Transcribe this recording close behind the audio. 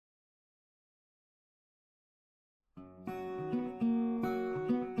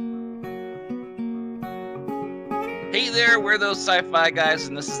Hey there, we're those sci-fi guys,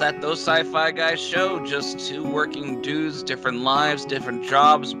 and this is that Those Sci-Fi Guys show. Just two working dudes, different lives, different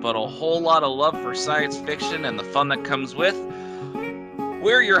jobs, but a whole lot of love for science fiction and the fun that comes with.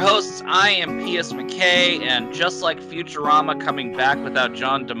 We're your hosts. I am P.S. McKay, and just like Futurama coming back without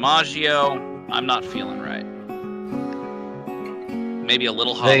John DiMaggio, I'm not feeling right. Maybe a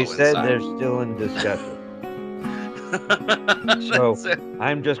little They hollow said inside. they're still in discussion. That's So it.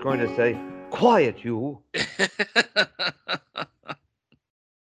 I'm just going to say, quiet you.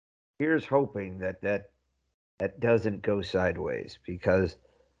 Here's hoping that doesn't go sideways, because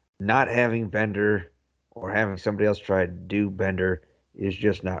not having Bender or having somebody else try to do Bender is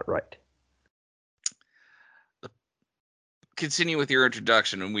just not right. Continue with your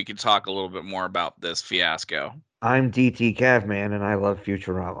introduction, and we can talk a little bit more about this fiasco. I'm DT Cavman and I love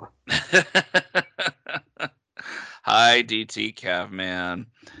Futurama. Hi, DT Cavman.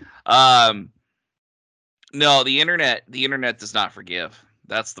 Um, no, the internet does not forgive.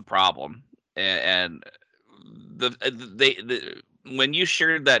 That's the problem. And when you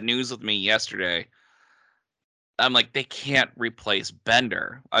shared that news with me yesterday, I'm like, they can't replace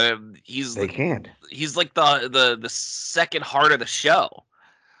Bender. He's They can't. he's like the second heart of the show.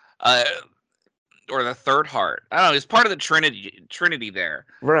 Uh, or the third heart. I don't know. He's part of the Trinity there.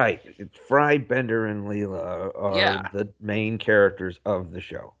 Right. It's Fry, Bender, and Leela are Yeah, the main characters of the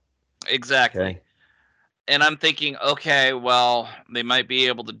show. exactly. Okay. And I'm thinking, okay, well, they might be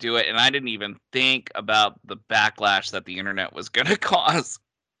able to do it. And I didn't even think about the backlash that the internet was going to cause.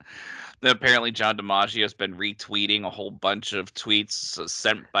 Then apparently, John DiMaggio has been retweeting a whole bunch of tweets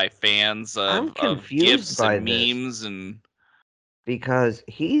sent by fans I'm of confused gifs by and this memes. And because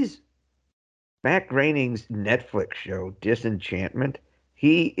he's Matt Groening's Netflix show, Disenchantment.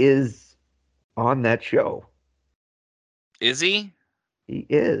 He is on that show. is he? He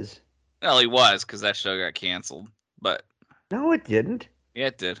is. Well, he was, because that show got canceled. But No, it didn't. yeah,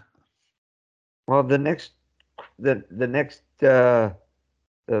 it did. Well, the next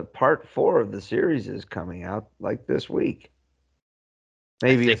part 4 of the series is coming out like this week. I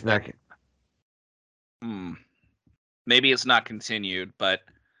Maybe think it's that not. hmm, maybe it's not continued, but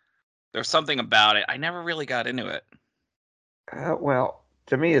there's something about it. I never really got into it. Well,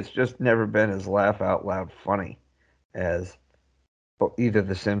 to me, it's just never been as laugh out loud funny as either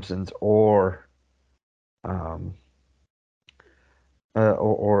The Simpsons um,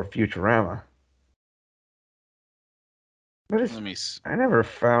 or Futurama. But Let me. S- I never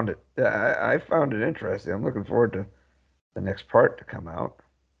found it. I found it interesting. I'm looking forward to the next part to come out.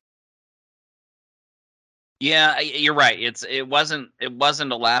 Yeah, you're right. It wasn't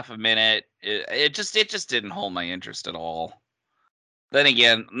a laugh a minute. It just didn't hold my interest at all. Then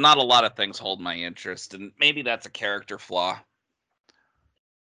again, not a lot of things hold my interest, and maybe that's a character flaw.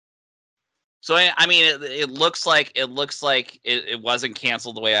 So I mean, it wasn't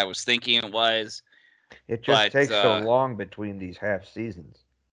canceled the way I was thinking it was, It just but takes so long between these half seasons.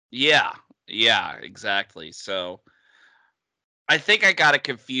 yeah, yeah, exactly. So I think I got it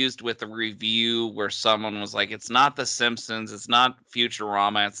confused with a review where someone was like, "It's not The Simpsons, it's not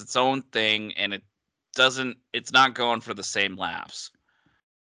Futurama, it's its own thing, and it's not going for the same laughs."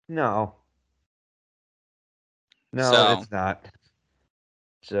 No, no, So it's not.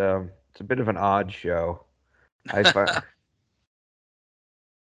 It's a bit of an odd show. I find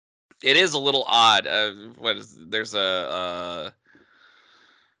it is a little odd. There's oh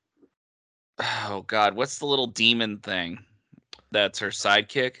God, what's the little demon thing that's her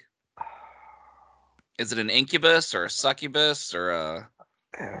sidekick? Is it an incubus or a succubus or a?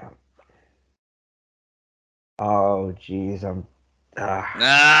 oh, geez, I'm. Ah,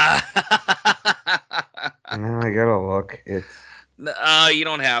 Ah. now I gotta look. It's You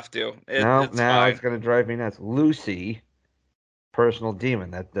don't have to. no. It's Now it's fine. gonna drive me nuts. Lucy, personal demon.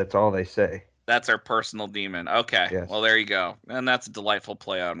 That's all they say. That's our personal demon. Okay. Well, Yes. there you go. And that's a delightful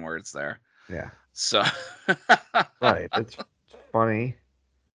play on words there. Yeah. So, Right. It's funny.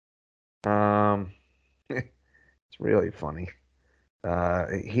 Um, it's really funny.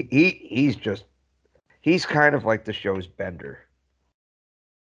 He's kind of like the show's Bender.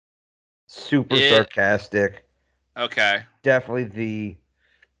 Super it sarcastic. okay. Definitely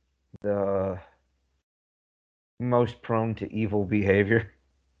the most prone to evil behavior.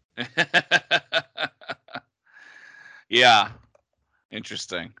 Yeah,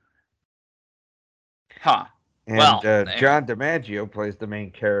 interesting. Huh. And Well, John DiMaggio plays the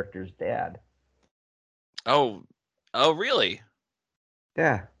main character's dad. oh, oh, really?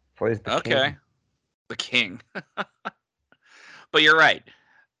 Yeah, plays the king. Okay, the king. But you're right.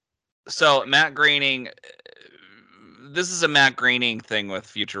 So Matt Groening, this is a Matt Groening thing with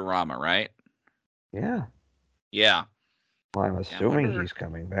Futurama, right? Yeah. Yeah. Well, I'm Yeah, I assuming wonder. he's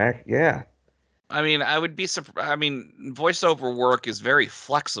coming back. Yeah. I mean, I would be surprised. I mean, voiceover work is very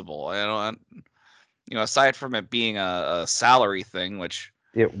flexible. Aside from it being a salary thing, which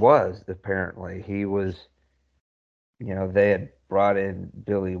It was, apparently. He was, they had brought in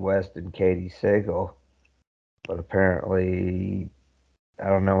Billy West and Katie Sagal, but apparently, I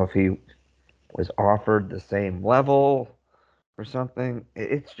don't know if he was offered the same level or something.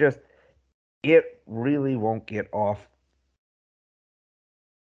 It's just, it really won't get off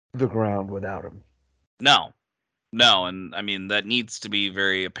the ground without him. no, no, and I mean that needs to be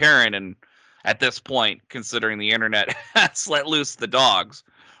very apparent. And at this point, considering the internet has let loose the dogs,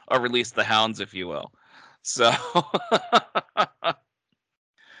 or released the hounds, if you will. So, but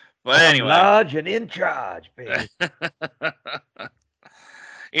I'm anyway, large and in charge, baby.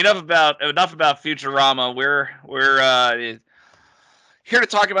 enough about Futurama. We're here to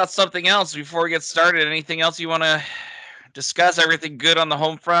talk about something else before we get started. Anything else you want to discuss? Everything good on the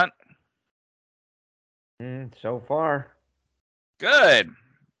home front? So far. Good.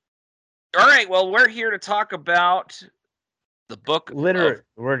 All right. Well, we're here to talk about the book of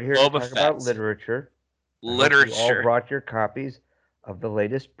We're here to Boba talk about Fett. literature. I hope you all Literature. brought your copies of the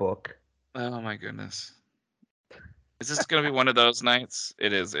latest book. Oh my goodness. Is this going to be one of those nights?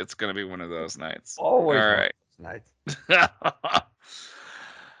 It is. It's going to be one of those nights. All Always one of right. those nights.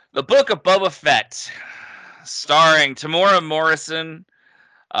 The Book of Boba Fett, starring Tamora Morrison,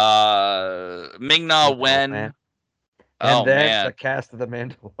 Ming-Na Wen. And Oh then man. the cast of The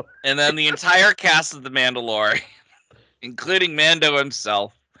Mandalorian. And then the entire cast of The Mandalorian, including Mando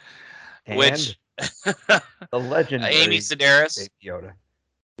himself, And which the Amy legendary Sedaris. Baby Yoda.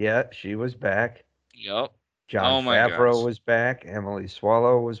 Yeah, she was back. Yep. Jon Oh my Favreau gosh. was back. Emily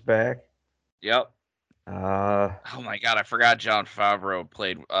Swallow was back. Yep. Uh, Oh my god, I forgot Jon Favreau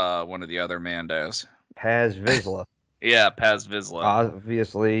played one of the other Mandos. Paz Vizsla, Yeah, Paz Vizsla.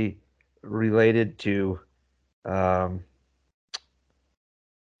 obviously related to um,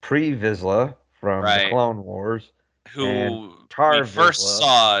 Pre Vizsla from the Right. Clone Wars, and Who we Tar first Vizsla,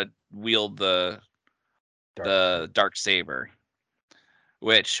 saw wield the Dark the dark saber.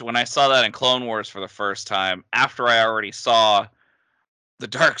 Which when I saw that in Clone Wars for the first time, after I already saw the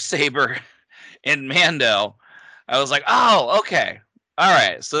dark saber in Mando, I was like, "Oh, okay. All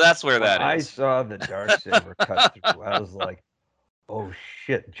right. So that's where When that I is." saw the dark saber cut through, I was like, "Oh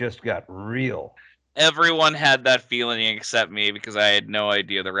shit, just got real." Everyone had that feeling except me because I had no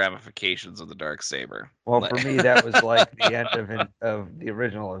idea the ramifications of the dark saber. Well, for me, that was like the end of the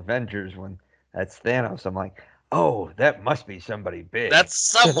original Avengers when that's Thanos. I'm like, "Oh, that must be somebody big." That's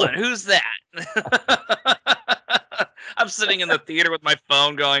someone. Who's that? I'm sitting in the theater with my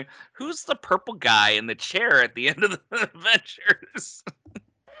phone going, "Who's the purple guy in the chair at the end of the Avengers?"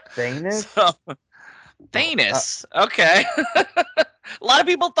 Thanos? So, No, Thanos. Okay. A lot of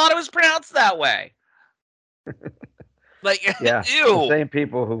people thought it was pronounced that way. Like, yeah, the ew. same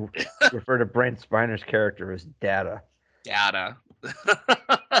people who refer to Brent Spiner's character as Data. Data.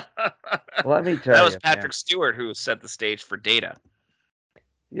 Let me That tell was you, man. Patrick Stewart who set the stage for Data.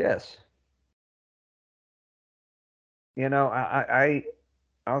 Yes,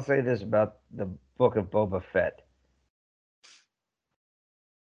 I'll say this about the book of Boba Fett.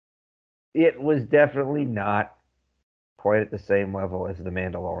 It was definitely not quite at the same level as The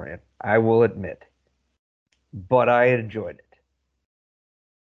Mandalorian. I will admit, but I enjoyed it.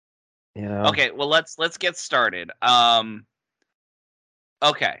 You know, Okay, well let's get started.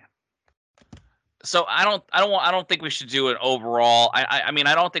 Okay. So I don't think we should do an overall. I mean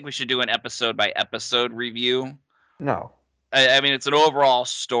I don't think we should do an episode by episode review. no. I mean it's an overall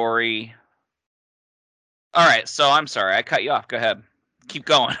story. All right, so I'm sorry I cut you off. Go ahead, keep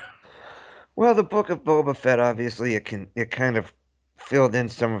going. Well, the book of Boba Fett, obviously, it kind of filled in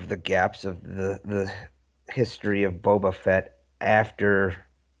some of the gaps of the history of Boba Fett after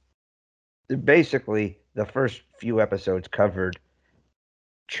basically the first few episodes covered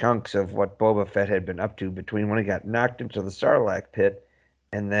chunks of what Boba Fett had been up to between when he got knocked into the Sarlacc pit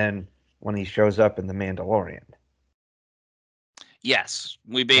and then when he shows up in The Mandalorian. Yes,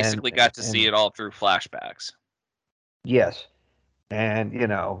 we And basically got to see and it all through flashbacks. yes, and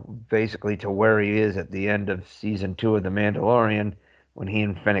basically to where he is at the end of season 2 of The Mandalorian when he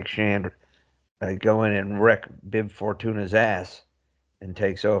and Fennec Shand go in and wreck Bib Fortuna's ass and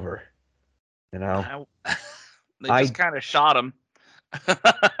takes over. You know, They just I kind of shot him.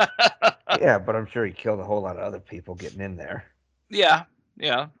 yeah, but I'm sure he killed a whole lot of other people getting in there. Yeah,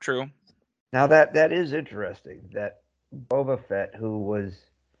 yeah, true. Now that is interesting. That Boba Fett, who was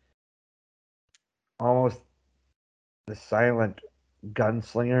almost the silent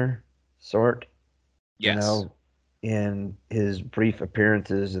gunslinger sort, Yes. in his brief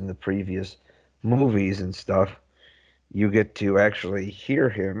appearances in the previous movies and stuff, you get to actually hear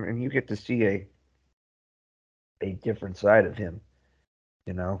him and you get to see a different side of him.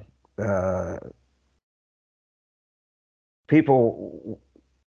 You know, uh, people,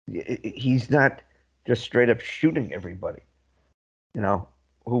 he's not just straight up shooting everybody, you know,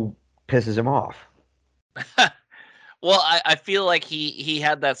 who pisses him off. Well, I feel like he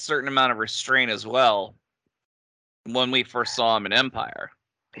had that certain amount of restraint as well when we first saw him in Empire.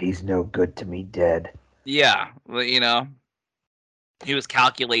 He's no good to me dead. Yeah, well, he was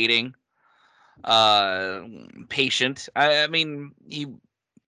calculating, uh, patient. I mean, he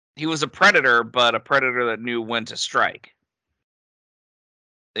was a predator, but a predator that knew when to strike.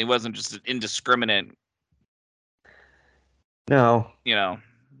 He wasn't just an indiscriminate, No,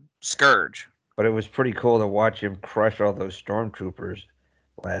 scourge. but it was pretty cool to watch him crush all those stormtroopers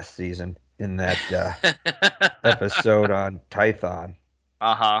last season in that episode on Tython,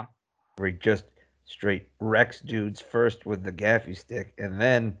 Uh-huh. where he just straight wrecks dudes first with the gaffy stick, and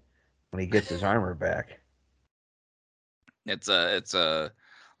then when he gets his armor back.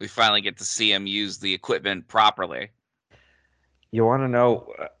 We finally get to see him use the equipment properly. You want to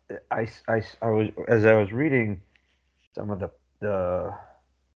know? I was as I was reading some of the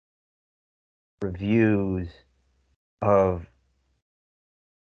reviews of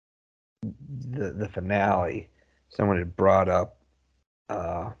the finale. Someone had brought up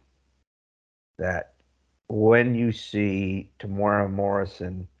uh, that when you see Tamora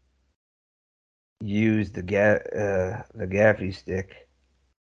Morrison use the gaffy stick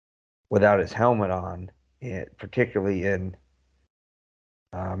without his helmet on, particularly in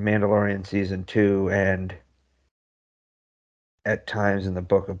Mandalorian season 2 and at times in the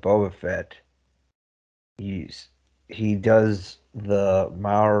Book of Boba Fett, he does the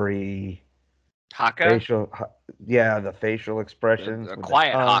Maori Haka? facial, yeah, the facial expressions The with the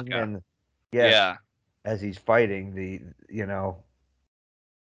quiet tongue Haka. and yes, Yeah. as he's fighting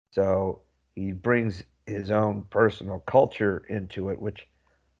so he brings his own personal culture into it, which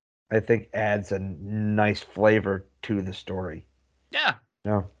I think adds a nice flavor to the story. Yeah.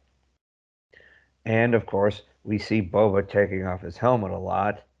 You know? And of course, we see Boba taking off his helmet a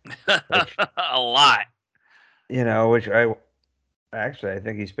lot, which A lot. which I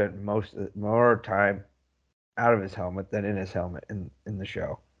think he spent more time out of his helmet than in his helmet in the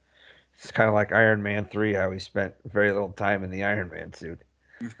show. It's kind of like Iron Man 3, how he spent very little time in the Iron Man suit.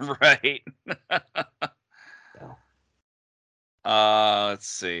 Right. So, Let's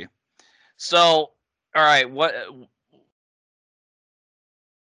see. So, all right, why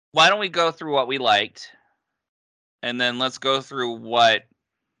don't we go through what we liked, and then let's go through what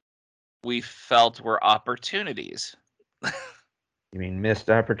we felt were opportunities. you mean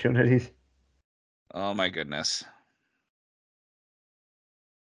missed opportunities? Oh my goodness.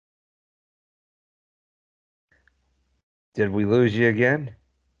 Did we lose you again?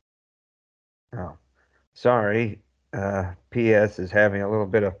 Oh, sorry. PS is having a little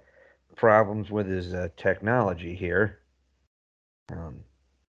bit of problems with his technology here. Um,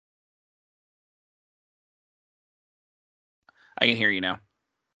 I can hear you now.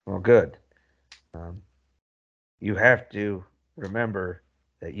 well, good. Um, you have to remember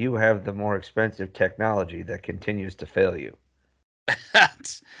that you have the more expensive technology that continues to fail you.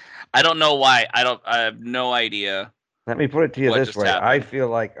 I don't know why. I have no idea Let me put it to you what this just way. I happened. feel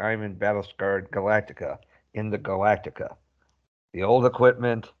like I'm in Battlestar Galactica, in the Galactica. The old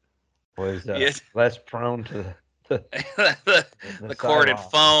equipment was Yes. less prone to the The corded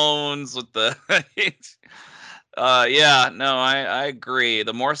Cylons. phones with the yeah, no, I agree.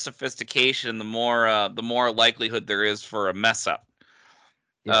 The more sophistication, the more likelihood there is for a mess up.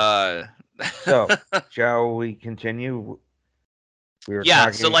 Yes. Uh So, shall we continue? We were yeah,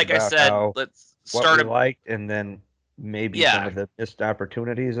 so talking like I about said, how let's what start we a liked and then maybe some yeah. of the missed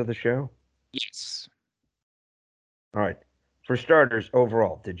opportunities of the show. Yes. All right. For starters,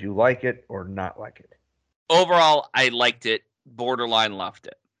 overall, did you like it or not like it? Overall, I liked it. Borderline loved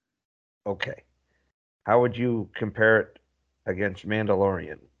it. Okay. How would you compare it against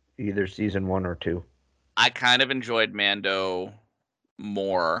Mandalorian, either season 1 or 2? I kind of enjoyed Mando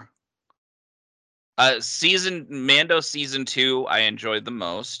more. Mando season 2 I enjoyed the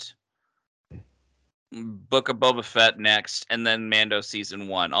most. Book of Boba Fett next, and then Mando season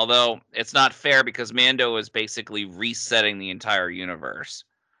 1. Although it's not fair because Mando is basically resetting the entire universe.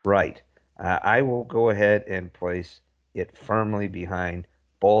 Right. I will go ahead and place it firmly behind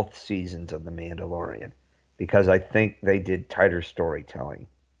both seasons of The Mandalorian because I think they did tighter storytelling.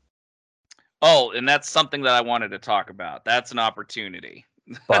 Oh, and that's something that I wanted to talk about. That's an opportunity.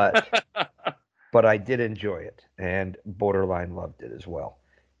 But but I did enjoy it and borderline loved it as well.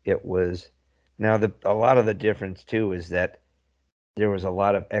 It was now a lot of the difference too is that there was a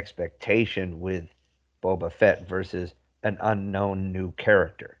lot of expectation with Boba Fett versus an unknown new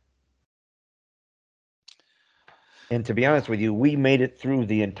character. And to be honest with you, we made it through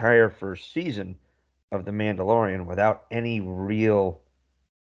the entire first season of The Mandalorian without any real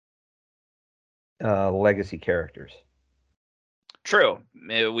legacy characters. True.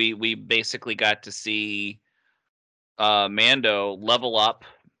 We basically got to see Mando level up,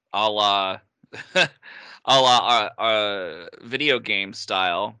 a la video game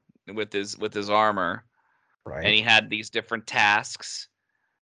style with his armor, Right. and he had these different tasks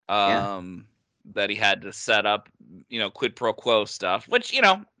that he had to set up, quid pro quo stuff, which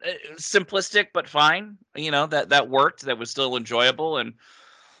simplistic but fine. That worked. That was still enjoyable. And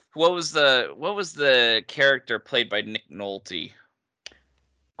what was the character played by Nick Nolte?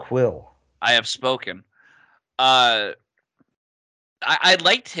 Quill. I have spoken. I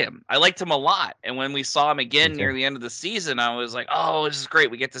liked him. I liked him a lot. And when we saw him again near the end of the season, I was like, oh, this is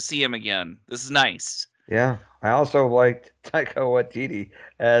great. We get to see him again. This is nice. Yeah. I also liked Taika Waititi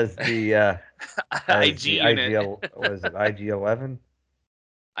as the IG unit. Was it IG-11?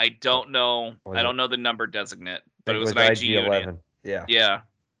 I don't know. I don't know the number designate, but it was an IG-11. unit. Yeah. Yeah.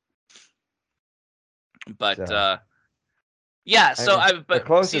 But yeah, so the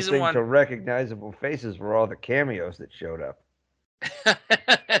closest thing to recognizable faces were all the cameos that showed up.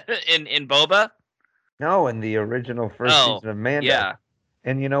 in Boba? No, in the original first season of Mando. Yeah.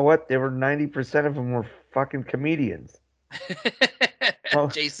 And you know what? They were 90% of them were fucking comedians.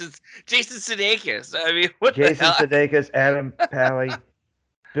 Jason Sudeikis. I mean, Jason Sudeikis, Adam Pally,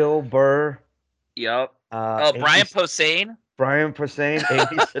 Bill Burr. Yep. Brian Posehn. Brian Posehn,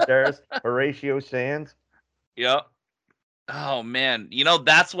 Amy Sedaris, Horatio Sands. Yep. Oh man,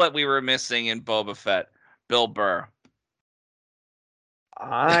 that's what we were missing in Boba Fett. Bill Burr.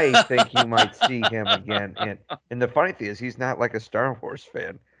 I think you might see him again. And the funny thing is, he's not like a Star Wars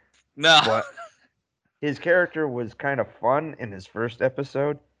fan. No. But his character was kind of fun in his first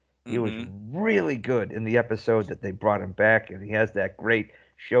episode. He was really good in the episode that they brought him back, and he has that great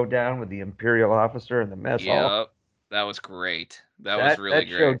showdown with the Imperial officer in the mess hall. Yep, that was great. That was really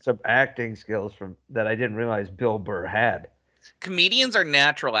great. That showed some acting skills that I didn't realize Bill Burr had. Comedians are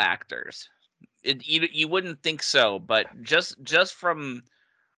natural actors. You wouldn't think so, but just from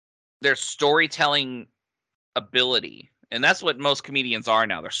their storytelling ability, and that's what most comedians are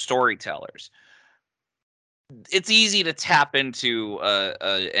now. They're storytellers. It's easy to tap into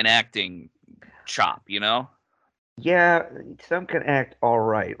an acting chop, Yeah, some can act all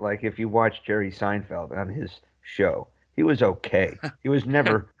right. Like if you watch Jerry Seinfeld on his show, he was okay. He was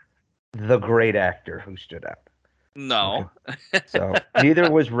never the great actor who stood out. No. Okay. So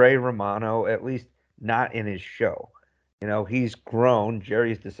neither was Ray Romano, at least not in his show. He's grown.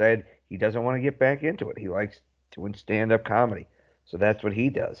 Jerry's decided he doesn't want to get back into it. He likes doing stand-up comedy. So that's what he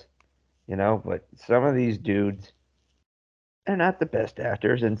does. But some of these dudes are not the best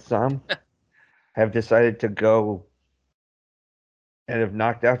actors, and some have decided to go and have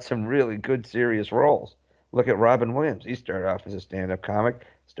knocked out some really good, serious roles. Look at Robin Williams. He started off as a stand-up comic,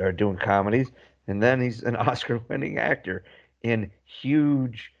 started doing comedies, and then he's an Oscar-winning actor in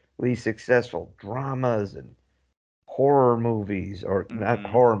hugely successful dramas and horror movies, or not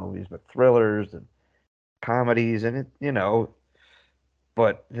horror movies, but thrillers and comedies, and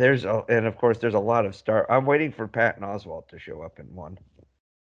But and of course, there's a lot of I'm waiting for Patton Oswalt to show up in one.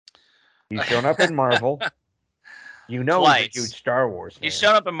 He's shown up in Marvel. Twice. He's a huge Star Wars fan. He's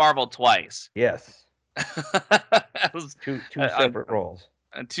shown up in Marvel twice. Yes. Two separate roles.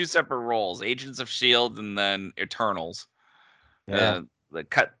 Two separate roles: Agents of S.H.I.E.L.D. and then Eternals. Yeah. The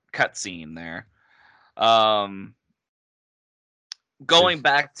cut scene there. Going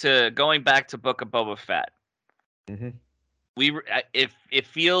back to Book of Boba Fett. Mm-hmm. It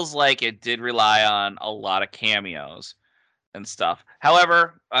feels like it did rely on a lot of cameos and stuff.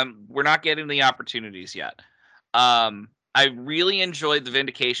 However, we're not getting the opportunities yet. I really enjoyed the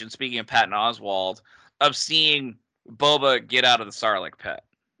vindication, speaking of Patton Oswalt, of seeing Boba get out of the Sarlacc pit.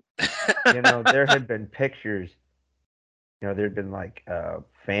 There had been pictures. There had been like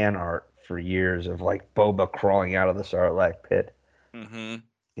fan art for years of like Boba crawling out of the Sarlacc pit. Mm-hmm.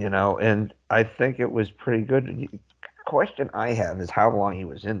 And I think it was pretty good. The question I have is how long he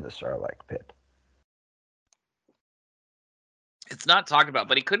was in the Sarlacc pit. It's not talked about,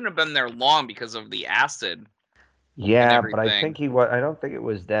 but he couldn't have been there long because of the acid. Yeah, but I think he was. I don't think it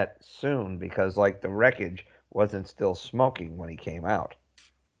was that soon because like the wreckage wasn't still smoking when he came out.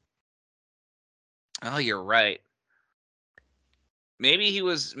 Oh, you're right. Maybe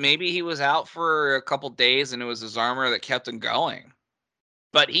he was out for a couple days and it was his armor that kept him going.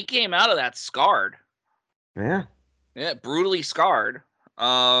 But he came out of that scarred. Yeah. Yeah, brutally scarred.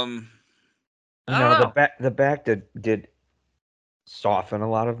 I don't know. The back did soften a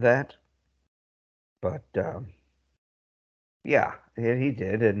lot of that, but yeah, he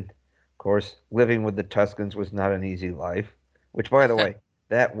did, and of course, living with the Tuscans was not an easy life. Which, by the way,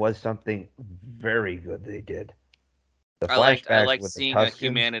 that was something very good they did. The I flashbacks liked with the seeing a Tuscans,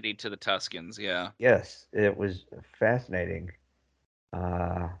 humanity to the Tuscans. Yeah. yes, it was fascinating.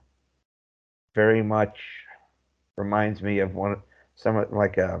 Uh, very much reminds me of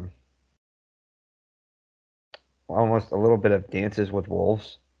like almost a little bit of Dances with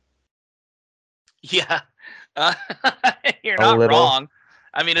Wolves. Yeah. Uh, you're A not little, wrong.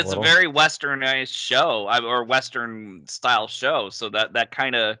 I mean, a it's a little. very westernized show, or western style show, so that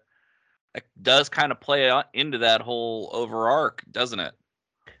kind of does kind of play into that whole over arc, doesn't it?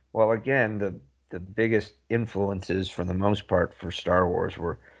 Well, again, the biggest influences for the most part for Star Wars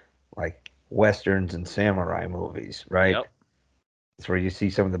were like westerns and samurai movies, right? Yep. That's where you see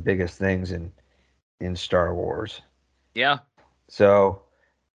some of the biggest things in Star Wars. Yeah. So,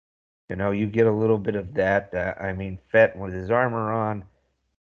 you get a little bit of that. I mean, Fett with his armor on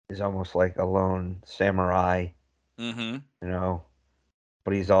is almost like a lone samurai, Mm-hmm. you know,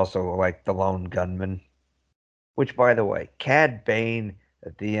 but he's also like the lone gunman. Which, by the way, Cad Bane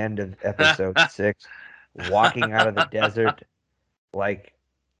at the end of episode 6, walking out of the desert like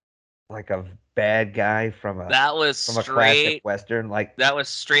like a bad guy that was from a classic straight. western. Like That was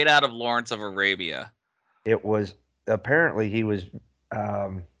straight out of Lawrence of Arabia. it was apparently he was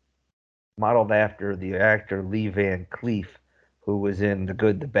um, modeled after the actor Lee Van Cleef, who was in The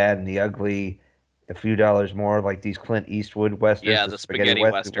Good, the Bad, and the Ugly, A Few Dollars More, like these Clint Eastwood westerns, Yeah, the the spaghetti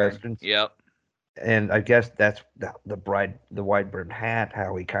spaghetti western. westerns. Yep. And I guess that's the wide brimmed hat,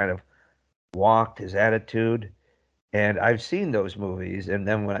 how he kind of walked, his attitude. And I've seen those movies, and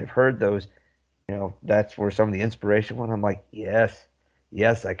then when I've heard those, that's where some of the inspiration went. I'm like, yes,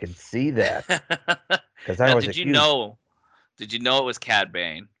 yes, I can see that because I Now, was a huge. did you know it was Cad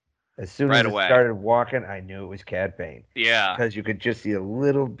Bane As soon right as it away? started walking, I knew it was Cad Bane Yeah. because you could just see a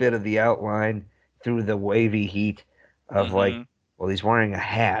little bit of the outline through the wavy heat of Mm-hmm. like, well, he's wearing a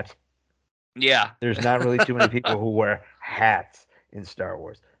hat. Yeah. There's not really too many people who wear hats in Star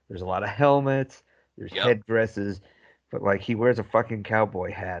Wars. There's a lot of helmets, there's Yep. headdresses, but like he wears a fucking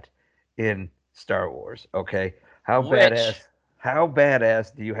cowboy hat in Star Wars, okay? How Which badass how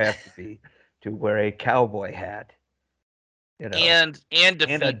badass do you have to be to wear a cowboy hat, you know, and and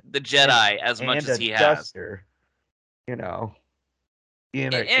defeat a the and Jedi as much and as a he has, duster, you know,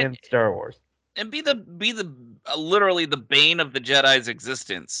 and in Star Wars. and be the literally the bane of the Jedi's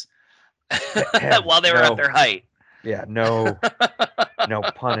existence while they were at No, their height. yeah, no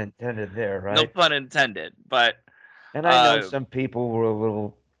pun intended there, No right? pun intended, but And I know uh, some people were a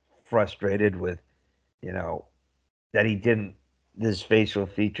little frustrated with, you know, that he didn't, his facial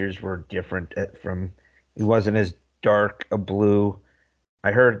features were different he wasn't as dark a blue.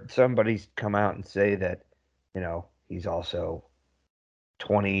 I heard somebody come out and say that, he's also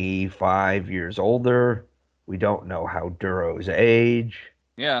 25 years older. We don't know how Duro's age.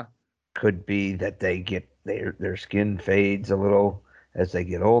 yeah, Could be that their skin fades a little as they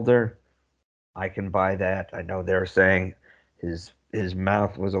get older. I can buy that. I know they're saying his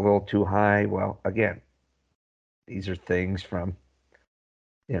mouth was a little too high. Well, again, these are things from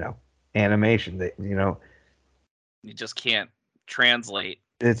you know animation that you just can't translate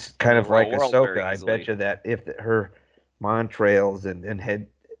it's from kind the of real like world Ahsoka. very I bet easily. you that if her montrails and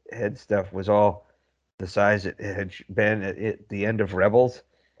head stuff was all the size it had been at the end of Rebels,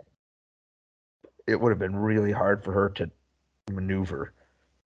 it would have been really hard for her to maneuver.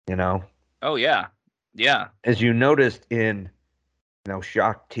 You know, Oh yeah, yeah. as you noticed in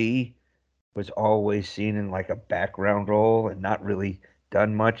Shock T was always seen in like a background role and not really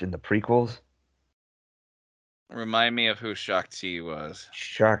done much in the prequels. Remind me of who Shakti was.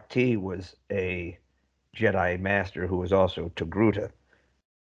 Shock T was a Jedi master who was also Togruta,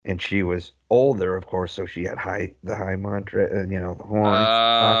 and she was older, of course, so she had the high mantra, the horns,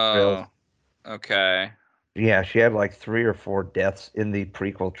 montrails. Oh, okay. Yeah, she had like 3 or 4 deaths in the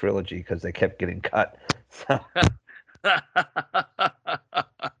prequel trilogy because they kept getting cut. So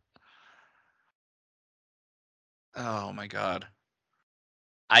Oh my god.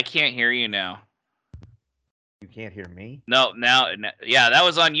 I can't hear you now. you can't hear me. No, yeah, that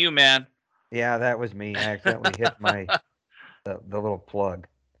was on you, man. Yeah, that was me. I accidentally hit the little plug.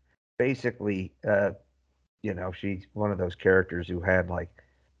 Basically, she's one of those characters who had like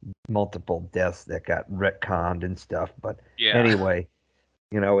multiple deaths that got retconned and stuff. But Yeah. anyway,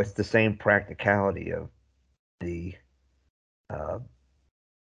 it's the same practicality of the, uh,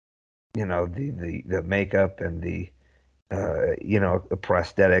 the makeup and the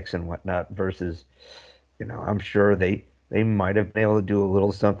prosthetics and whatnot versus, I'm sure they might have been able to do a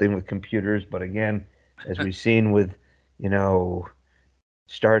little something with computers, but again, as we've seen with, you know,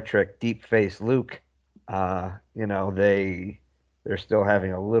 Star Trek Deep Face Luke, they're still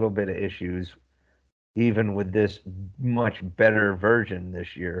having a little bit of issues even with this much better version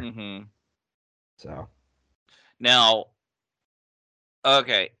this year. Mm-hmm. So Now,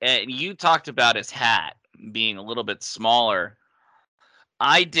 okay, and you talked about his hat being a little bit smaller.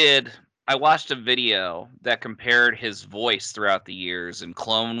 I watched a video that compared his voice throughout the years in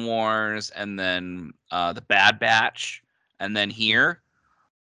Clone Wars and then the Bad Batch and then here.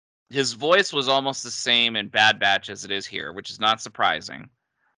 His voice was almost the same in Bad Batch as it is here, which is not surprising.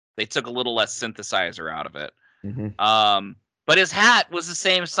 They took a little less synthesizer out of it. hmm But his hat was the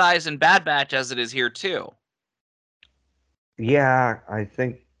same size in Bad Batch as it is here too. yeah, I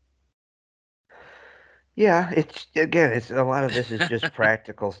think yeah, it's a lot of this is just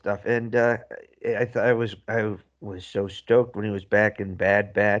practical stuff, and I was so stoked when he was back in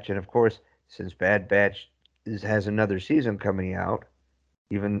Bad Batch, and of course, since Bad Batch has another season coming out,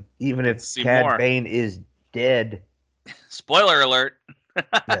 even if Let's see Cad more. Bane is dead, Spoiler alert.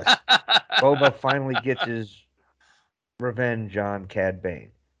 yes, Boba finally gets his revenge on Cad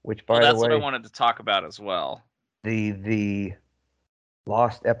Bane, which, Well, by the that's what I way, wanted to talk about as well. the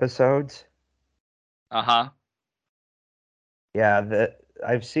lost episodes, Uh-huh. yeah,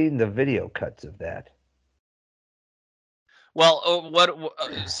 I've seen the video cuts of that. Well,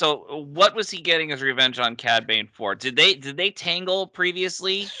 what was he getting his revenge on Cad Bane for? Did they tangle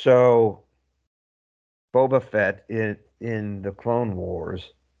previously? So Boba Fett in the Clone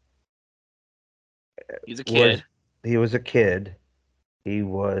Wars He's a was kid. he was a kid.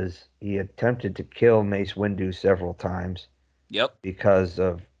 He attempted to kill Mace Windu several times Yep. because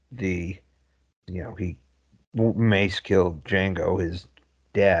of the he Mace killed Django, his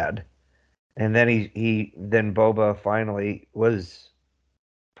dad, and then then Boba finally was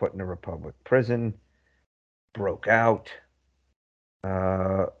put in a Republic prison, broke out,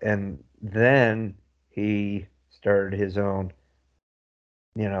 and then he started his own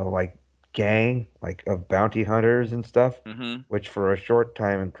like gang, like of bounty hunters and stuff, Mm-hmm. which for a short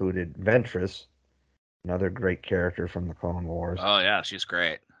time included Ventress, another great character from the Clone Wars. Oh yeah, she's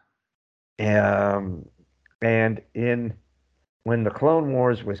great. Um, and in when the Clone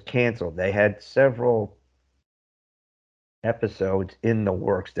Wars was canceled, they had several episodes in the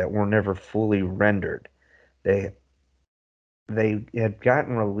works that were never fully rendered. They they had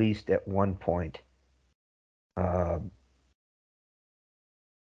gotten released at one point, uh,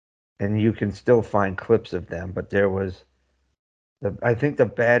 and you can still find clips of them. But there was I think the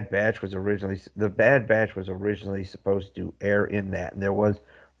Bad Batch was originally supposed to air in that, and there was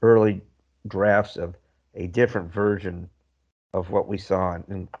early drafts of a different version of what we saw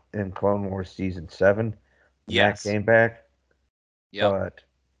in Clone Wars season 7 when that Yes. came back. Yep. But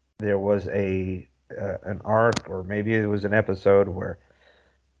there was a an arc, or maybe it was an episode where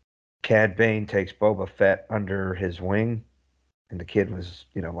Cad Bane takes Boba Fett under his wing, and the kid was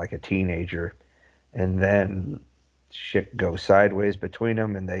like a teenager, and then shit goes sideways between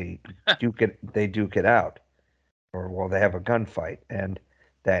them, and they duke it out, or well, they have a gunfight, and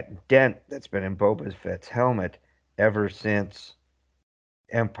that dent that's been in Boba Fett's helmet ever since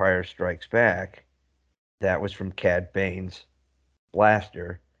Empire Strikes Back, that was from Cad Bane's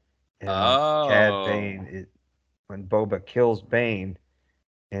blaster, and Cad Oh. Bane, when Boba kills Bane,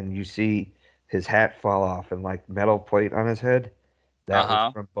 and you see his hat fall off and like metal plate on his head, that was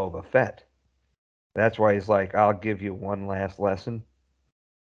Uh-huh. from Boba Fett. That's why he's like, I'll give you one last lesson.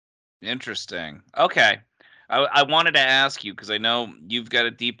 Interesting. Okay. I wanted to ask you because I know you've got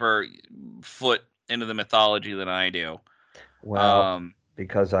a deeper foot into the mythology than I do. Well, Um,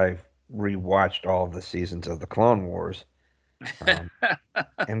 because I've rewatched all of the seasons of the Clone Wars. Um,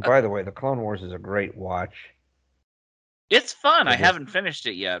 and by the way, the Clone Wars is a great watch. it's fun. I It is. haven't finished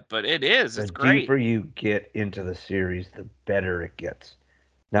it yet, but it is. The It's great. deeper you get into the series, the better it gets.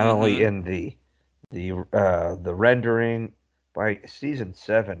 Not only Mm-hmm. in the rendering, by season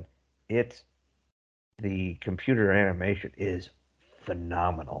 7, it's the computer animation is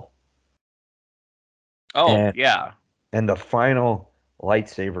phenomenal. Oh, And yeah. and the final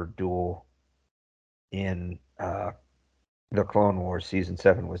lightsaber duel in the Clone Wars season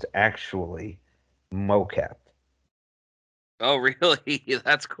 7 was actually mocap. Oh, really?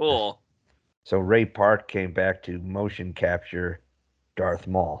 That's cool. So Ray Park came back to motion capture Darth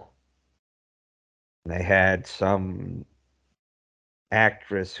Maul. And they had some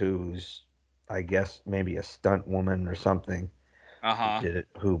actress who's, I guess, maybe a stunt woman or something who Uh-huh. did it,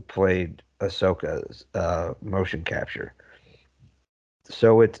 who played Ahsoka's motion capture.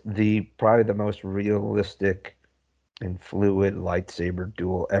 So it's probably the most realistic and fluid lightsaber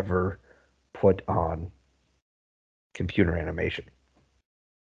duel ever put on computer animation.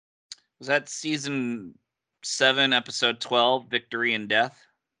 Was that season 7, episode 12, Victory and Death?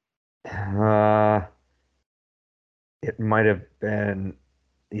 Uh, it might have been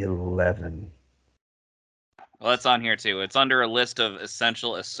 11. Well, that's on here too. It's under a list of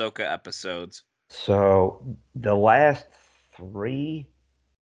essential Ahsoka episodes. So the last 3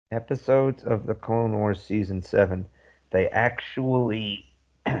 episodes of the Clone Wars season 7, they actually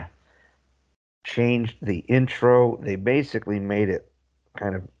changed the intro. They basically made it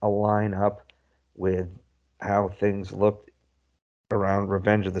kind of align up with how things looked around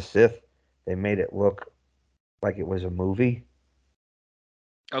Revenge of the Sith. They made it look like it was a movie.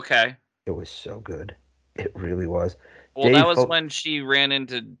 Okay. It was so good. It really was. Well, that Dave was Fil- when she ran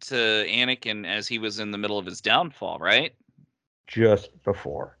into Anakin as he was in the middle of his downfall, right? just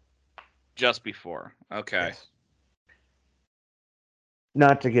before. Just before. Okay. Yes.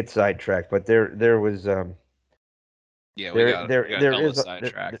 Not to get sidetracked, but there was Yeah, we there got there we got there hella is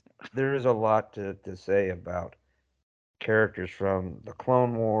sidetracked. there is a lot to say about characters from the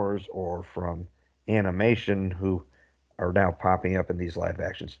Clone Wars or from animation who are now popping up in these live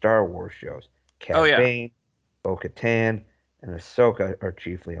action Star Wars shows. Oh Cad yeah. Bane, Bo-Katan, and Ahsoka are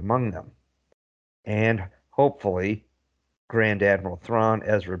chiefly among them. And hopefully Grand Admiral Thrawn,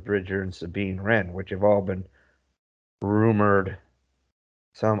 Ezra Bridger, and Sabine Wren, which have all been rumored,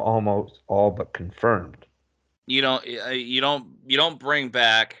 some almost all but confirmed. You don't bring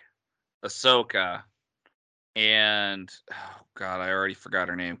back Ahsoka and oh god, I already forgot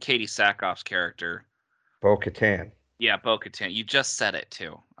her name. Katie Sackhoff's character. Bo-Katan. Yeah, Bo-Katan. You just said it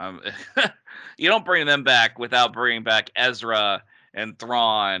too. You don't bring them back without bringing back Ezra and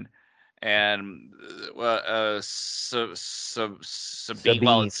Thrawn and Sabine. Well,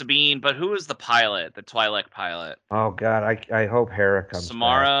 Sabine. it's Sabine, but who is the pilot? The Twi'lek pilot? Oh God, I hope Hera comes back.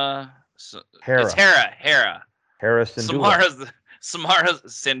 Samara. It's Hera. Hera. Hera. Hera Syndulla. Samara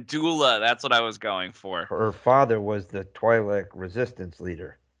Syndulla. That's what I was going for. Her father was the Twi'lek resistance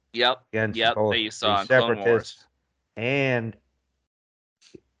leader Yep. against Yep. That both you the saw in Clone Wars. Separatists and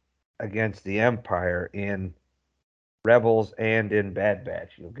against the Empire in Rebels and in Bad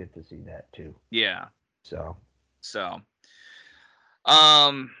Batch. You'll get to see that too. Yeah. So So,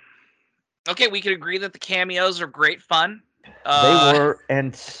 um, okay, we can agree that the cameos are great fun. they were,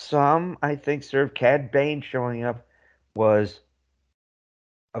 and some I think served. Cad Bane showing up was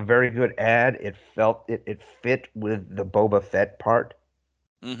a very good ad. It fit with the Boba Fett part.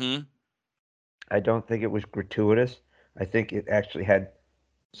 Mm-hmm. I don't think it was gratuitous. I think it actually had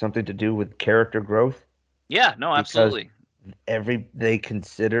something to do with character growth Yeah, no, because absolutely. they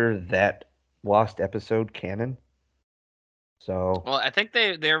consider that lost episode canon. So Well, I think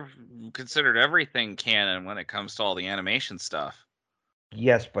they're considered everything canon when it comes to all the animation stuff.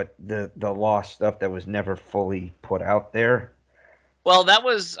 yes, but the lost stuff that was never fully put out there. Well, that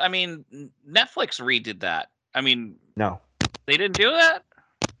was, I mean, Netflix redid that. I mean, No, they didn't do that?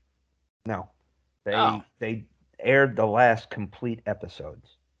 no, Oh. they aired the last complete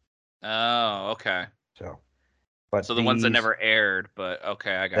episodes. Oh, okay. So, but So the ones that these never aired, but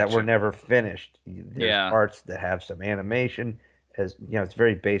okay, I that got were you. never finished. There's Yeah. parts that have some animation, as you know, it's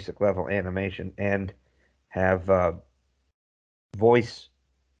very basic level animation, and have voice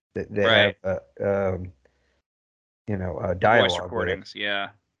that they Right. have Voice dialogue with it. recordings. Yeah.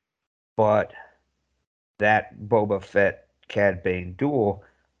 But that Boba Fett Cad Bane duel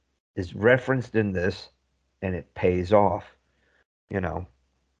is referenced in this, and it pays off. You know,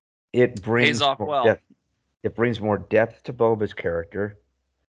 it Pays brings off more well. depth. It brings more depth to Boba's character.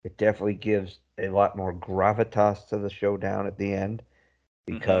 It definitely gives a lot more gravitas to the showdown at the end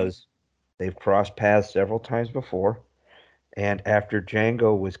Mm-hmm. because they've crossed paths several times before. And after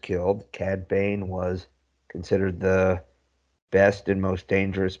Django was killed, Cad Bane was considered the best and most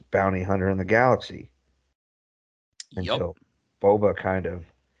dangerous bounty hunter in the galaxy Yup. until Boba kind of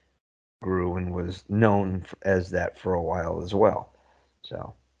grew and was known as that for a while as well.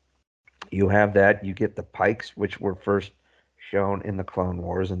 So you have that. You get the Pikes, which were first shown in the Clone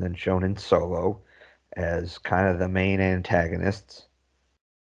Wars and then shown in Solo as kind of the main antagonists.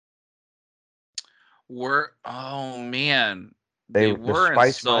 Oh man, They they were the were in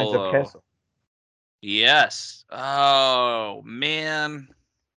spice mines of Solo. Kessel. Yes. Oh man.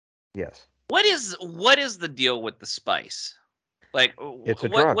 Yes. What is the deal with the spice? Like, It's a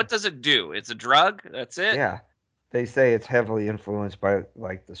what drug. what does it do? It's a drug. That's it. Yeah. They say it's heavily influenced by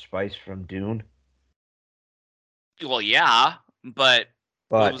like the spice from Dune, Well, yeah, but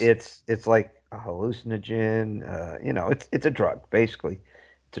what but was it's like a hallucinogen. It's a drug basically.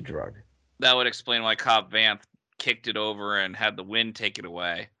 It's a drug. that would explain why Cobb Vanth kicked it over and had the wind take it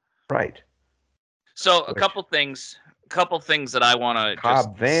away. Right. So a Which couple things that I want to just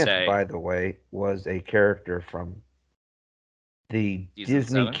Cobb Vanth, say. by the way, was a character from the Season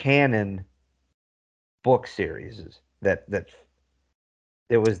Disney 7. canon book series. That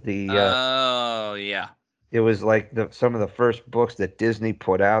it was Oh yeah, it was like some of the first books that Disney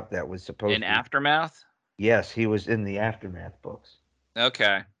put out that was in supposed to. Aftermath. Yes, he was in the Aftermath books. Okay,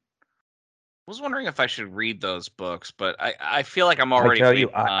 I was wondering if I should read those books, but I feel like I'm I already tell way you,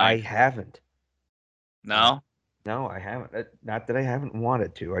 I behind. haven't. Uh, No, no, I haven't. Not that I haven't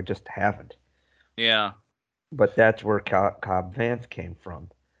wanted to. I just haven't. yeah. But that's where Cobb Vanth came from,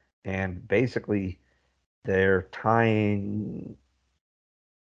 and basically they're tying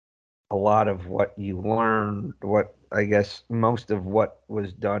a lot of what you learn, what I guess most of what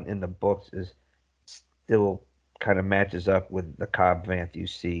was done in the books is still kind of matches up with the Cobb Vanth you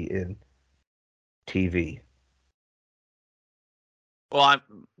see in TV. Well,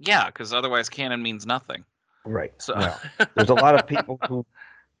 yeah, because otherwise canon means nothing. Right. So Well, there's a lot of people who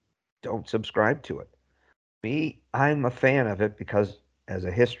don't subscribe to it. Me, I'm a fan of it because as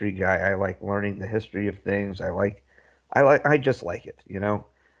a history guy, I like learning the history of things. I just like it, you know.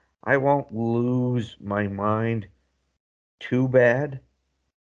 I won't lose my mind too bad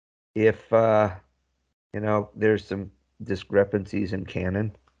if there's some discrepancies in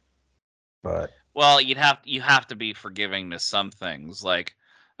canon, but well, you have to be forgiving to some things, like,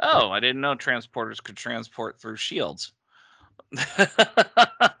 right. oh, I didn't know transporters could transport through shields.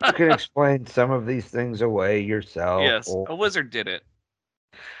 You can explain some of these things away yourself, Yes, or a wizard did it.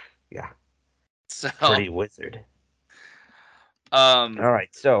 yeah, So, pretty wizard. um, All right,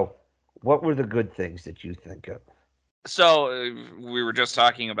 so what were the good things that you think of? so we were just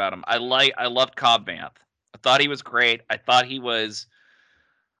talking about him. I loved Cobb Vanth. I thought he was great. I thought he was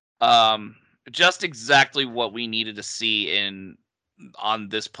um just exactly what we needed to see in on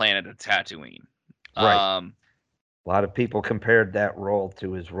this planet of Tatooine. Right. Um, A lot of people compared that role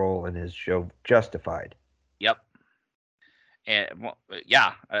to his role in his show Justified. yep. And well,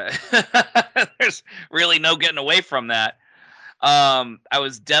 yeah, there's really no getting away from that. I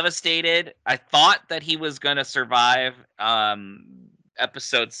was devastated. I thought that he was going to survive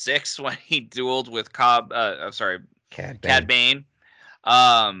episode 6 when he dueled with I'm sorry, Cad Cad Bane.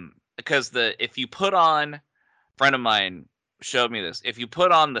 Bane. Because if you put on, a friend of mine showed me this. If you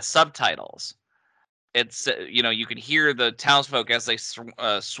put on the subtitles, it's you can hear the townsfolk as they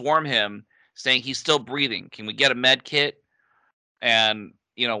swarm him, saying he's still breathing. Can we get a med kit and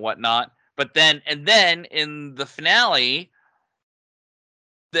whatnot? But then in the finale,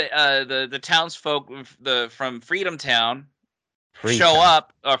 the townsfolk from Freedom Town show Freetown.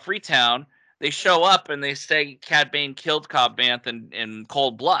 up, Freetown. They show up and they say Cad Bane killed Cobb Vanth in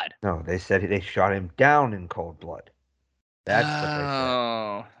cold blood. No, they said they shot him down in cold blood. That's what they said.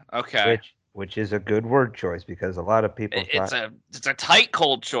 Oh, okay. Which is a good word choice because a lot of people It's thought, a tight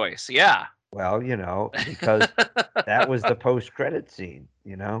cold choice. Yeah. well, because that was the post credit scene,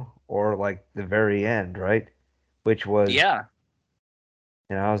 or like the very end, right? Which was, Yeah.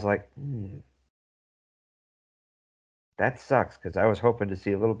 I was like, that sucks because I was hoping to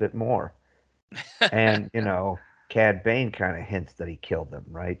see a little bit more. And, Cad Bane kind of hints that he killed them,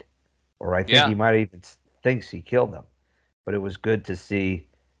 right? Or I think Yeah. he might even thinks he killed them. But it was good to see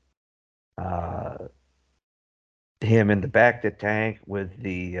uh, him in the Bacta tank with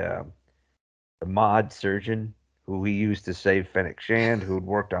the mod surgeon who he used to save Fennec Shand, who'd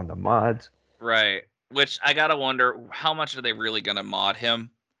worked on the mods. Right. Which I gotta wonder, how much are they really gonna mod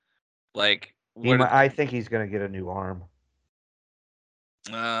him? Like, what? I think he's going to get a new arm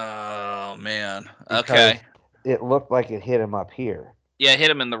Oh man. because Okay. it looked like it hit him up here, Yeah, hit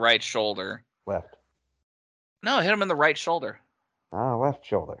him in the right shoulder. left. No, hit him in the right shoulder. Left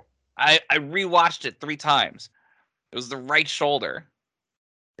shoulder. I rewatched it 3 times. It was the right shoulder.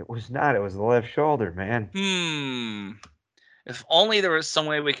 It was not. It was the left shoulder, man. If only there was some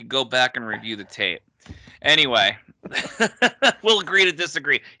way we could go back and review the tape. Anyway, we'll agree to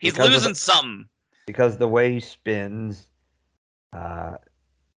disagree. He's losing something. Because the way he spins, Could have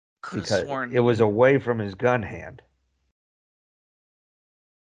because sworn it was away from his gun hand.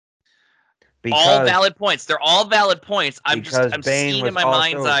 all Because valid points. They're all valid points. I'm Bane seeing in was my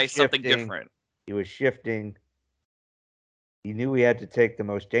mind's also eye something shifting. different. He was shifting. He knew he had to take the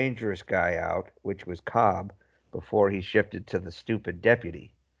most dangerous guy out, which was Cobb, before he shifted to the stupid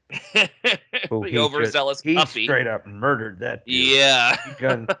deputy, who The overzealous he puppy. straight up murdered that dude.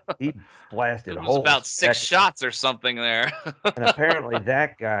 Yeah. He blasted It was holes about through 6 that guy. shots or something there. And apparently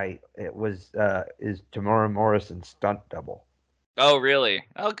that guy is Tamora Morrison's stunt double. Oh, really?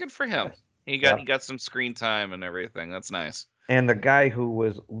 Oh, good for him. Yes. He Yep. got some screen time and everything. That's nice. And the guy who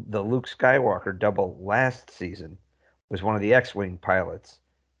was the Luke Skywalker double last season was one of the X-wing pilots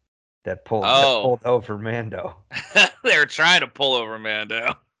that Oh. pulled over Mando They were trying to pull over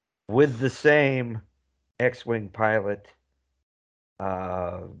Mando. with the same X-wing pilot.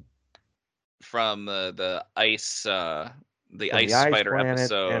 From the ice From the ice Ice spider Planet,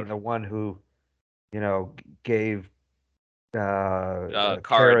 episode. and the one who, gave Cara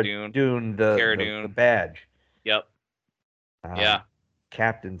Dune Cara the Dune. badge. Yep. Yeah.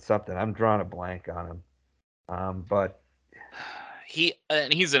 Captain something. I'm drawing a blank on him. But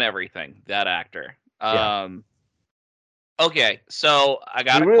he's in everything, that actor. yeah. Okay, so I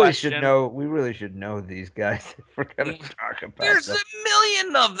got We a really question. should know. We really should know these guys if we're gonna talk about There's them. a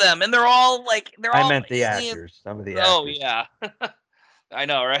million of them, and they're all I meant the aliens. actors. Some of the Oh actors. yeah, I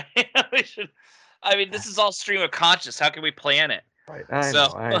know, right? We should. I mean, this is all stream of conscious. How can we plan it? Right. I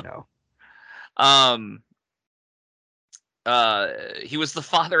know. He was the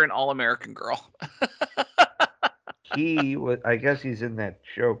father in All American Girl. He was. I guess he's in that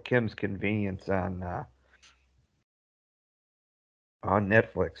show Kim's Convenience on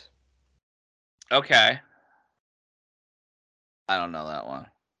Netflix. Okay. I don't know that one.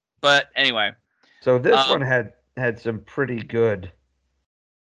 But anyway. So this one had some pretty good.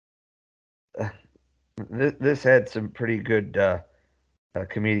 This had some pretty good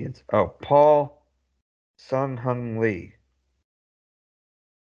comedians. Oh, Paul Sun-Hung Lee.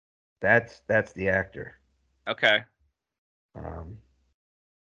 That's the actor. Okay.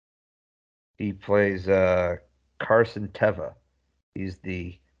 He plays Carson Teva. He's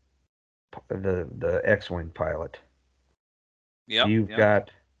the X-wing pilot. Yep. You've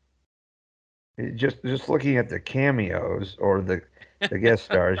got just looking at the cameos or the guest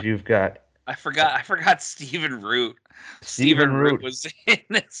stars. You've got. I forgot Stephen Root. Stephen Root was in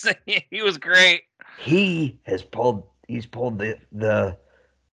this. He was great. He's pulled the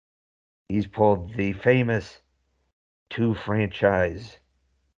famous 2 franchise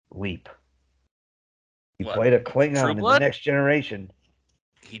leap. He played a Klingon in The Next Generation.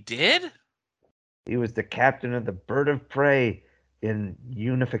 He did? He was the captain of the Bird of Prey in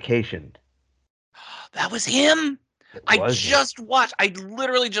Unification. That was him? I literally just watched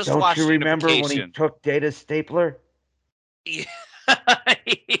Don't you remember when he took Data's stapler? Yeah.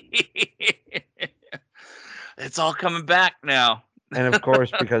 It's all coming back now. And of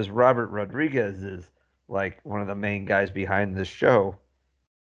course, because Robert Rodriguez is like one of the main guys behind this show,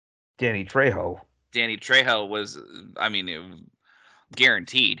 Danny Trejo. Danny Trejo was,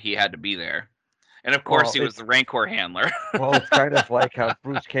 guaranteed he had to be there. And of course, he was the Rancor handler. Well, it's kind of like how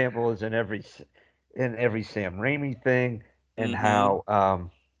Bruce Campbell is in every Sam Raimi thing, and how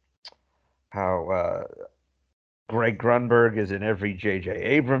Greg Grunberg is in every J.J.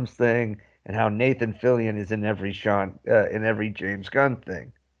 Abrams thing, and how Nathan Fillion is in every James Gunn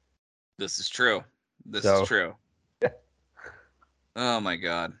thing. This is true. This is true. Oh my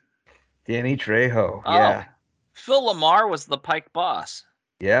God. Danny Trejo. Oh, yeah. Phil LaMarr was the Pike boss.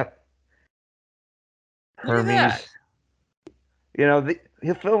 Yep. Hermes. Phil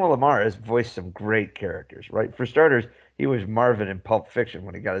LaMarr has voiced some great characters, right? For starters, he was Marvin in Pulp Fiction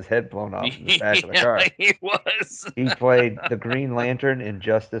when he got his head blown off in the back of the car. He was. He played the Green Lantern in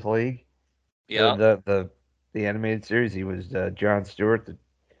Justice League. Yeah. The animated series. He was John Stewart, the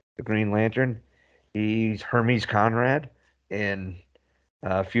Green Lantern. He's Hermes Conrad in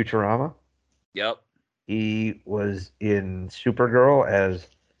Futurama. Yep. He was in Supergirl as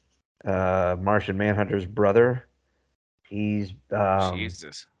Martian Manhunter's brother. He's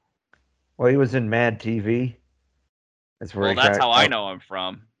Jesus. Well, he was in Mad TV. That's where. Well, that's how I know him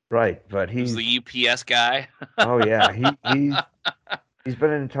from. Right, but he's the UPS guy. Oh yeah, he's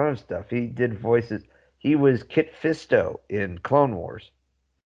been in a ton of stuff. He did voices. He was Kit Fisto in Clone Wars.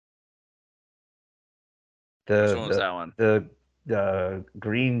 Which one was that one? The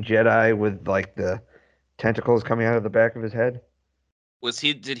green Jedi with like the tentacles coming out of the back of his head.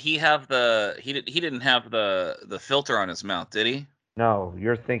 Did he have the he didn't have the filter on his mouth, did he? No,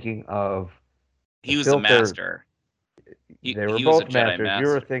 you're thinking of he was a master. They were both masters. You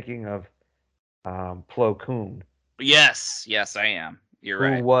were thinking of Plo Koon. Yes, I am. You're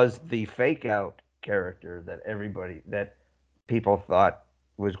right. Who was the fake out character that people thought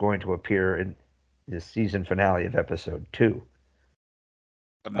was going to appear in the season finale of episode 2.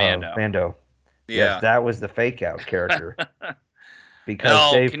 Mando. Mando. Yes, Yeah. that was the fake out character because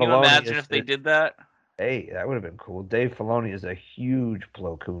No, Dave can you Filoni imagine is. if they did that? Hey, that would have been cool. Dave Filoni is a huge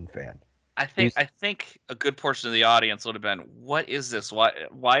Plo Koon fan. I think a good portion of the audience would have been, "What is this?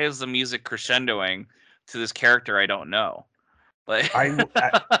 Why is the music crescendoing to this character I don't know?" Like,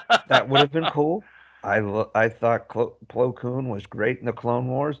 That would have been cool. I thought Plo Koon was great in the Clone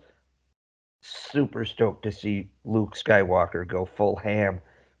Wars. Super stoked to see Luke Skywalker go full ham,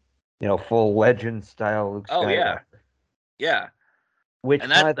 full legend style Luke oh yeah, Skywalker. yeah, Which,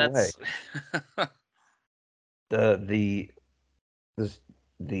 and by the way, that's the the the,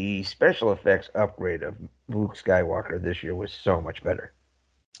 the special effects upgrade of Luke Skywalker this year was so much better.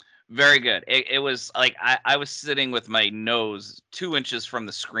 very good. It was like I was sitting with my nose 2 inches from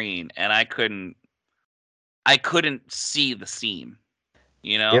the screen, and I couldn't see the seam.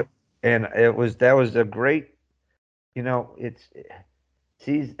 You know? Yep, and that was a great, it's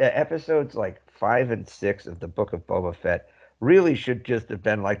episodes like 5 and 6 of the Book of Boba Fett really should just have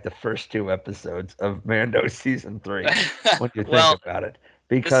been like the first two episodes of Mando season 3 when you think Well, about it,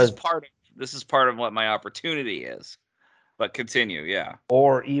 this is because part of what my opportunity is. But continue, yeah.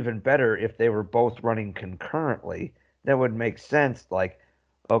 or even better if they were both running concurrently, that would make sense. Like,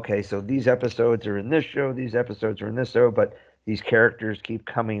 okay, so these episodes are in this show, these episodes are in this show, but these characters keep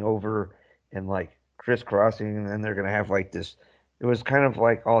coming over and like crisscrossing, and then they're gonna have like this. It was kind of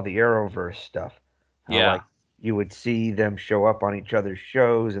like all the Arrowverse stuff, how Yeah. like you would see them show up on each other's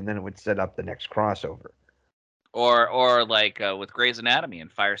shows, and then it would set up the next crossover. Or like with Grey's Anatomy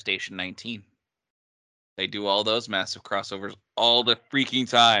and Fire Station 19. They do all those massive crossovers all the freaking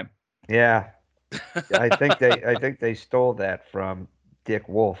time. Yeah, I think they stole that from Dick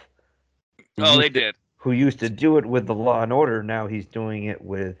Wolf, who Oh, they used to did. do it with the Law and Order. Now he's doing it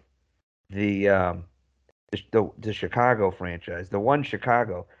with the the Chicago franchise. The one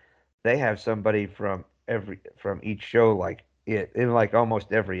Chicago, they have somebody from each show, like it in like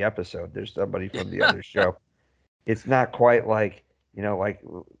almost every episode. There's somebody from the other show. It's not quite like like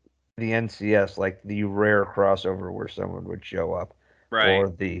the NCS, like the rare crossover where someone would show up, Right. or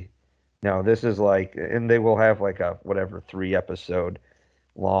the no. This is like, and they will have like a whatever 3 episode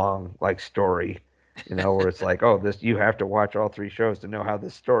long like story, where it's like, oh, this you have to watch all 3 shows to know how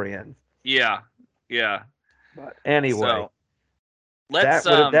this story ends. Yeah. Yeah. But anyway, So let's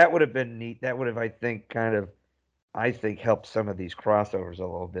that would have been neat. That would have, I think, I think helped some of these crossovers a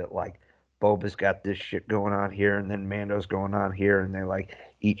little bit. Like Boba's got this shit going on here, and then Mando's going on here, and they like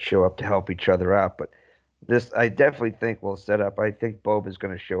each show up to help each other out. But this, I definitely think will set up. I think Boba's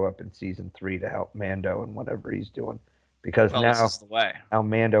going to show up in season 3 to help Mando and whatever he's doing, because well, this is the way. now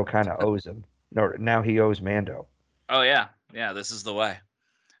Mando kind of owes him. No, now he owes Mando. Oh yeah. Yeah, this is the way.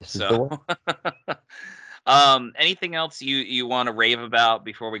 This is So the one. anything else you want to rave about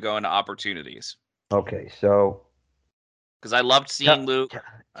before we go into opportunities? Okay, so Because I loved seeing Luke.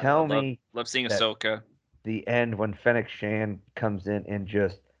 I tell love me seeing that Ahsoka. the end when Fennec Shan comes in and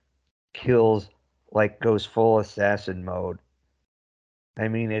just kills, like goes full assassin mode. I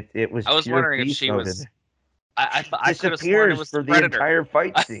mean, it was I was pure wondering if beast she mode. was. She I could have sworn it disappears was the for the Predator. entire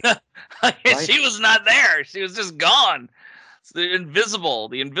fight scene, right? She was not there. She was just gone. It's the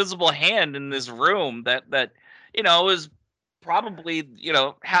invisible hand in this room that is probably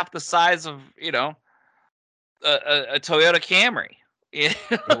half the size of a Toyota Camry. Yeah.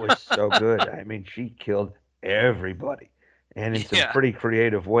 It was so good. I mean, she killed everybody, and in some Yeah. pretty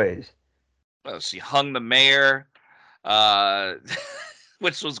creative ways. Well, she hung the mayor, uh,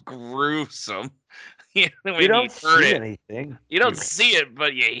 which was gruesome. You When you don't heard see it, anything. you don't see it,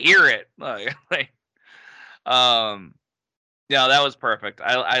 but you hear it. Like, um, yeah, that was perfect.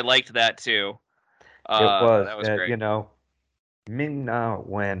 I liked that too. It was, That was great. Ming-Na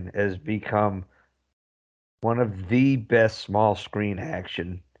Wen has become one of the best small screen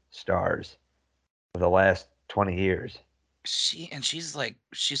action stars of the last 20 years.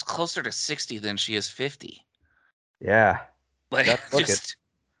 She's closer to 60 than she is 50. Yeah. Like, Doesn't look it. just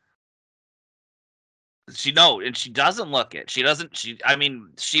and she doesn't look it. She doesn't. I mean,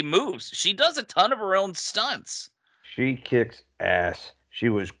 she moves. She does a ton of her own stunts. She kicks ass. She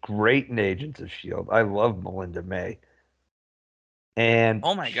was great in Agents of S.H.I.E.L.D. I love Melinda May. And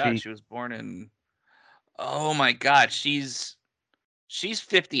Oh my god, she was born in. Oh my god, she's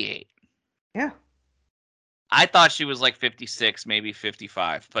 58. yeah. I thought she was like 56, maybe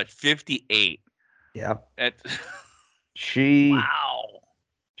 55, but 58. Yeah. It, She, wow.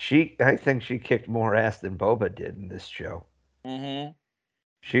 I think she kicked more ass than Boba did in this show. Mm-hmm.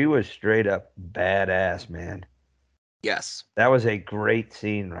 She was straight up badass, man. Yes. That was a great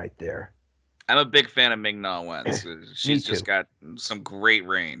scene right there. I'm a big fan of Ming Na Wen. Me She's too. just got some great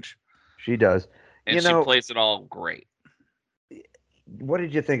range. She does. and she plays it all great. What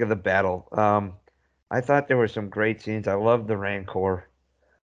did you think of the battle? I thought there were some great scenes. I loved the Rancor.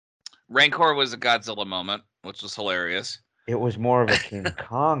 Rancor was a Godzilla moment, which was hilarious. It was more of a King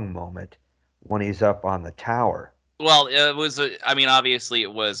Kong moment when he's up on the tower. Well, it was obviously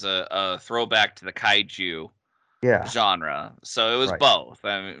it was a throwback to the kaiju genre. So it was both.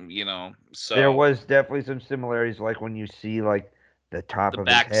 So there was definitely some similarities, like when you see like the top of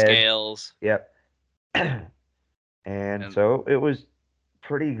back his head. scales. Yep. and so it was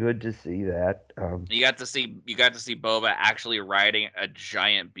pretty good to see that. You got to see Boba actually riding a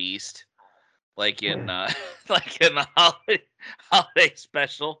giant beast, like in the holiday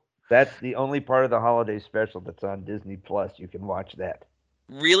special. That's the only part of the holiday special that's on Disney Plus. You can watch that.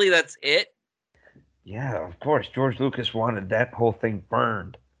 Really, that's it? Yeah, of course. George Lucas wanted that whole thing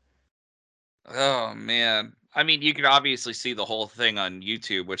burned. Oh man. I mean, you could obviously see the whole thing on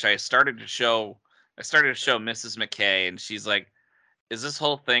YouTube, which I started to show Mrs. McKay, and she's like, "Is this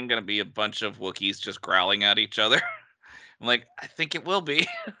whole thing gonna be a bunch of Wookiees just growling at each other?" I'm like, "I think it will be."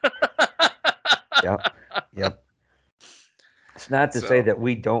 Yep. It's not to say that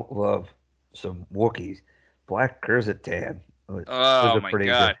we don't love some Wookiees. Black Kurzatan was a pretty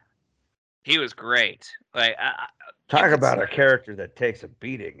God. He was great. Like, talk about a character that takes a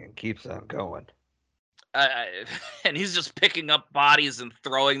beating and keeps on going. And he's just picking up bodies and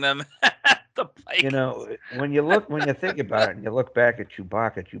throwing them at the Pike. When you think about it and you look back at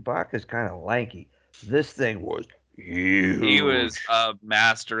Chewbacca's kind of lanky. This thing was huge. He was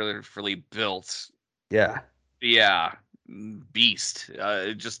masterfully built. Yeah. Beast.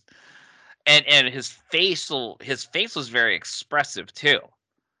 And his face was very expressive too.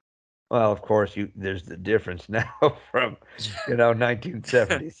 Well, of course, there's the difference now from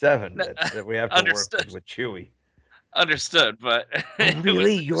 1977 that we have to work with Chewie. Understood, but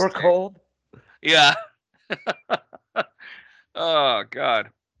really, you're cold? Yeah. Oh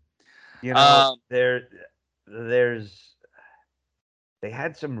God. They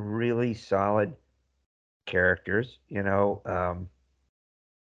had some really solid characters. Boba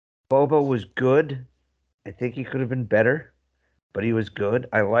was good. I think he could have been better, but he was good.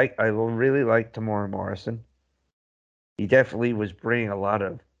 I really liked Tamora Morrison. He definitely was bringing a lot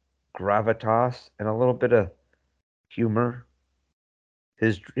of gravitas and a little bit of humor.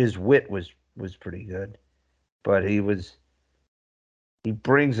 His wit was pretty good, but he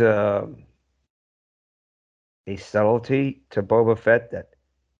brings a subtlety to Boba Fett that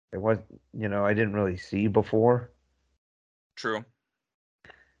it was I didn't really see before. True.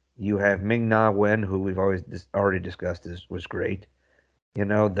 You have Ming-Na Wen, who we've already discussed, was great.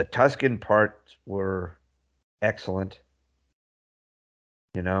 The Tusken parts were excellent.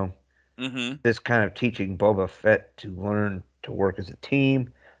 This kind of teaching Boba Fett to learn to work as a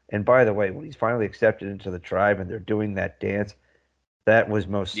team. And by the way, when he's finally accepted into the tribe and they're doing that dance, that was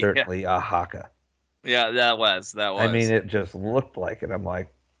most certainly a haka. Yeah, that was. I mean, it just looked like it. I'm like,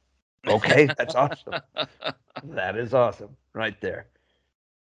 okay, that's awesome. That is awesome right there.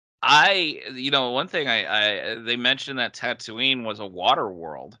 One thing they mentioned that Tatooine was a water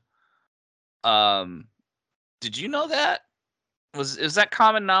world. Did you know that? Is that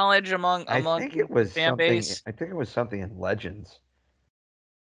common knowledge among I think it was fan base? I think it was something in Legends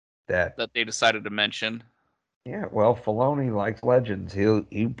that they decided to mention. Yeah, well, Filoni likes Legends.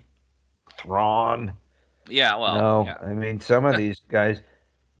 He Thrawn. Yeah, well, I mean, some of these guys,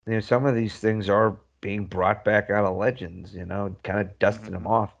 some of these things are being brought back out of Legends. Kind of dusting them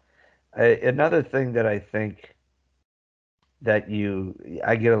off. Another thing that I think that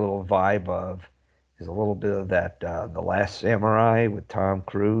I get a little vibe of is a little bit of that The Last Samurai with Tom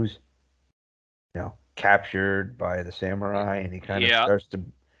Cruise. Captured by the samurai, and he kind of starts to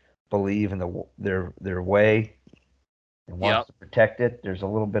believe in their way and wants to protect it. There's a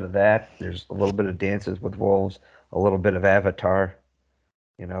little bit of that. There's a little bit of Dances with Wolves, a little bit of Avatar.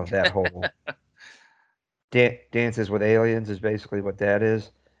 That whole Dances with Aliens is basically what that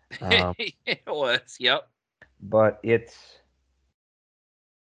is. It was, yep. But it's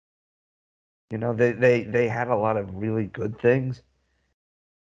they had a lot of really good things.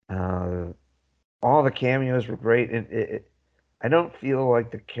 All the cameos were great, and I don't feel like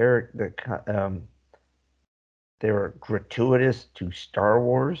they were gratuitous to Star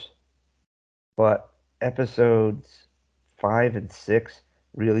Wars, but episodes 5 and 6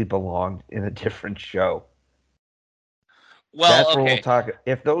 really belonged in a different show. Well, that's where we'll talk.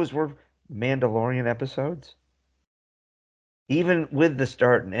 If those were Mandalorian episodes, even with the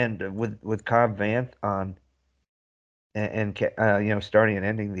start and end with Cobb Vanth on, and starting and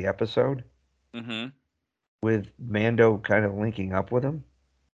ending the episode. Mm-hmm. With Mando kind of linking up with him.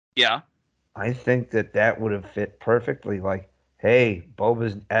 Yeah. I think that would have fit perfectly. Like, hey,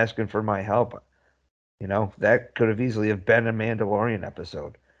 Boba's asking for my help. That could have easily have been a Mandalorian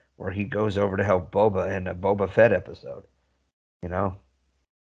episode where he goes over to help Boba in a Boba Fett episode. You know,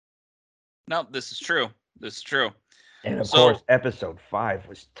 No, this is true. This is true. and of course, So episode 5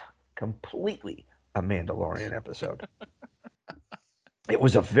 was completely a Mandalorian episode. It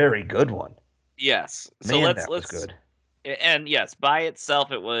was a very good one. yes. So Man, let's that was let's good. and yes, by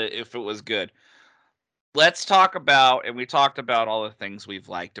itself it was if it was good. Let's talk about, and we talked about all the things we've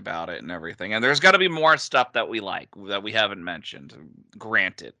liked about it and everything. And there's got to be more stuff that we like that we haven't mentioned.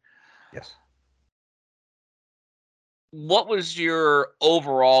 Granted. Yes. What was your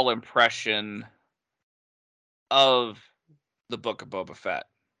overall impression of the Book of Boba Fett?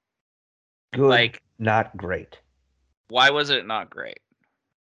 Good, Like, not great. why was it not great?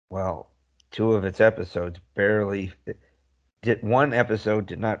 Well, two of its episodes barely did. One episode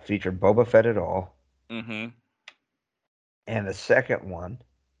did not feature Boba Fett at all, Mm-hmm. and the second one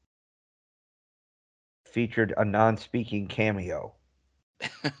featured a non-speaking cameo.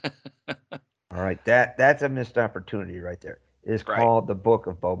 All right, that's a missed opportunity right there. It is Right. called the Book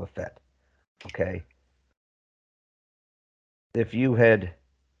of Boba Fett. Okay, if you had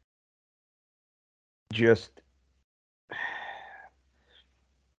just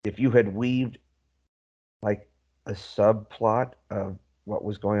if you had weaved like a subplot of what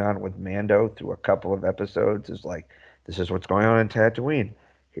was going on with Mando through a couple of episodes, is like this is what's going on in Tatooine.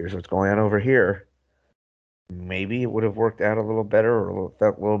 Here's what's going on over here. Maybe it would have worked out a little better or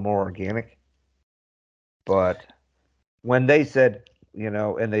felt a little more organic. But when they said,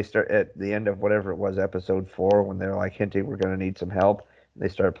 and they start at the end of whatever it was, episode 4, when they're like hinting we're going to need some help, they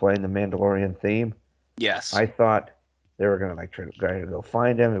start playing the Mandalorian theme. Yes. I thought they were going to like try to go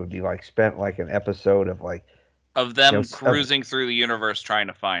find him. It would be like spent like an episode of like, Of you know, them of, cruising through the universe trying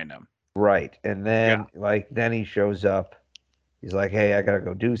to find him. right. And Yeah. then he shows up. He's like, hey, I got to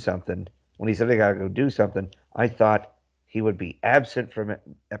go do something. When he said I got to go do something, I thought he would be absent from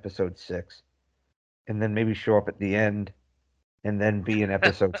episode 6 and then maybe show up at the end and then be in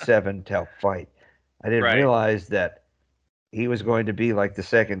episode 7 to help fight. I didn't Right. realize that he was going to be like the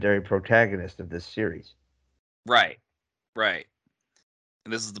secondary protagonist of this series. Right. Right.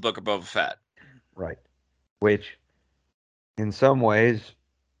 And this is the Book of Boba Fett. Right. Which, in some ways,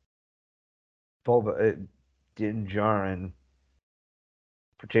 Din Djarin,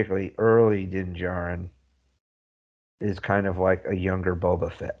 particularly early Din Djarin, is kind of like a younger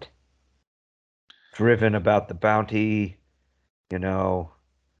Boba Fett. Driven about the bounty, you know,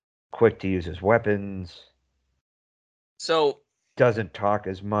 quick to use his weapons, So doesn't talk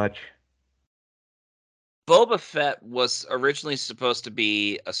as much. Boba Fett was originally supposed to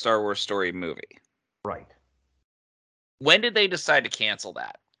be a Star Wars story movie. Right. When did they decide to cancel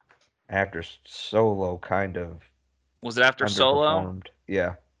that? After Solo kind of Was it after Solo? underperformed.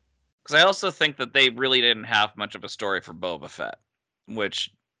 Yeah. Because I also think that they really didn't have much of a story for Boba Fett,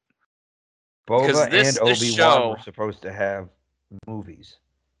 which because Boba and this Obi-Wan were show supposed to have movies.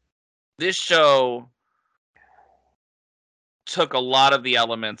 this show took a lot of the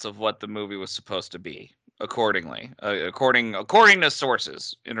elements of what the movie was supposed to be, according to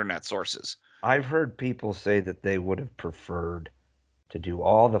sources, internet sources. I've heard people say that they would have preferred to do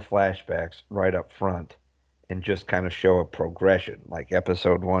all the flashbacks right up front and just kind of show a progression. Like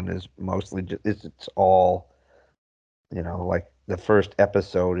episode 1 is mostly just, it's all, like the first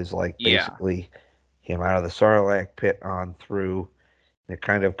episode is like Yeah. basically him out of the Sarlacc pit on through. And it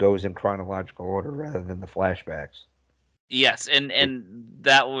kind of goes in chronological order rather than the flashbacks. Yes, and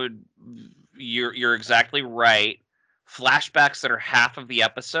that would you're exactly right. Flashbacks that are half of the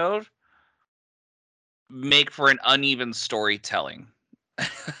episode make for an uneven storytelling.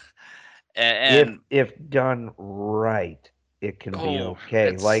 and If done right, it can be oh, okay.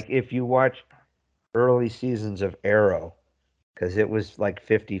 it's Like if you watch early seasons of Arrow, because it was like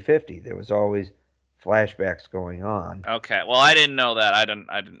 50-50. There was always flashbacks going on. okay. Well, I didn't know that.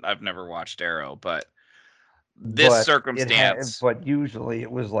 I've never watched Arrow, but this But circumstance, but usually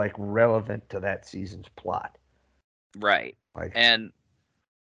it was like relevant to that season's plot. right? Like And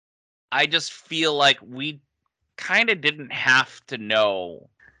I just feel like we kind of didn't have to know.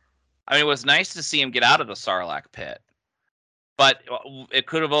 I mean, it was nice to see him get out of the Sarlacc pit, but it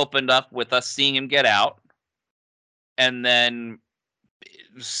could have opened up with us seeing him get out, and then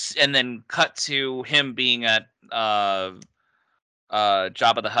cut to him being at Jabba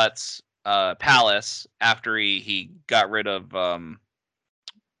the Hutt's palace after he got rid of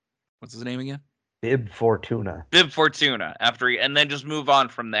what's his name again? Bib Fortuna. Bib Fortuna. And then just move on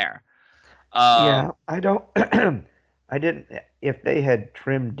from there. Yeah, I don't I didn't. If they had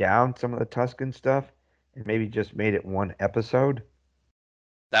trimmed down some of the Tusken stuff and maybe just made it one episode,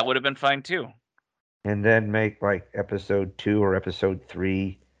 That would have been fine too. and then make like episode 2 or episode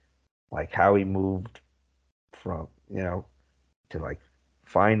 3, like how he moved from, to like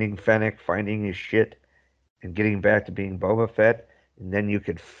finding Fennec, finding his shit, and getting back to being Boba Fett, and then you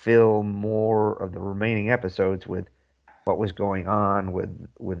could fill more of the remaining episodes with what was going on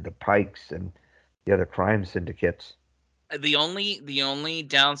with the Pikes and the other crime syndicates. The only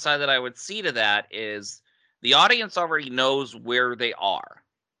downside that I would see to that is the audience already knows where they are.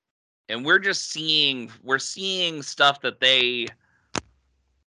 And we're seeing stuff that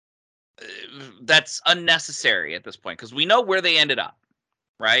that's unnecessary at this point because we know where they ended up,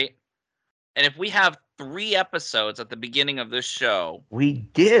 right? And if we have 3 episodes at the beginning of this show, We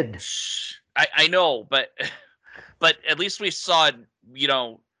did. I know, but at least we saw,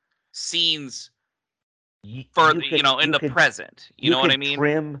 scenes for in the present. You know what I mean?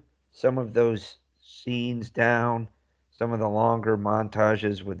 Trim some of those scenes down, some of the longer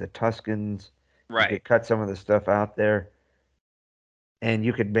montages with the Tuscans. You Right. could cut some of the stuff out there, and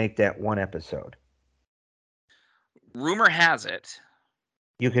you could make that one episode. Rumor has it.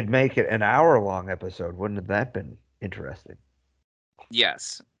 You could make it an hour-long episode. Wouldn't have that been interesting?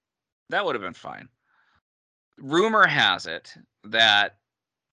 Yes, that would have been fine. Rumor has it that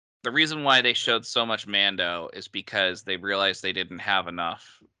the reason why they showed so much Mando is because they realized they didn't have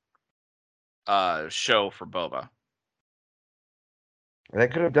enough show for Boba. They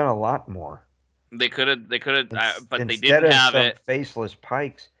could have done a lot more. They could have, but they Instead didn't of have some it. faceless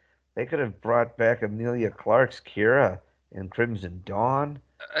Pikes, they could have brought back Amelia Clark's Kira and Crimson Dawn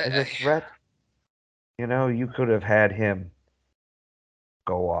as a threat. You could have had him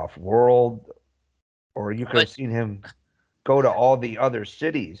go off world, or you could have seen him go to all the other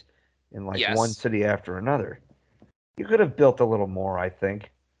cities in like one city after another. You could have built a little more, I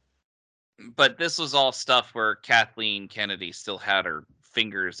think. But this was all stuff where Kathleen Kennedy still had her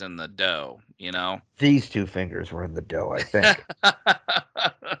fingers in the dough, These 2 fingers were in the dough, I think.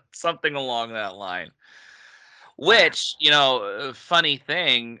 Something along that line. Which, funny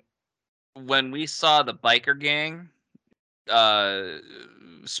thing, when we saw the biker gang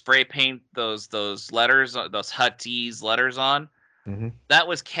spray paint those letters, those Huttese letters on, that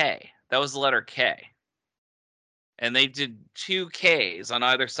was K. That was the letter K. And they did 2 Ks on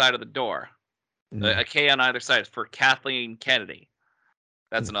either side of the door. A K on either side for Kathleen Kennedy.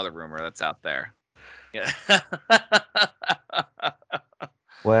 That's another rumor that's out there. Yeah.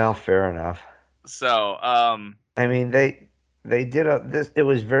 Well, fair enough. So, I mean, they did this. It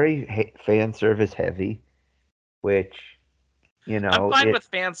was very fan service heavy, which, I'm fine with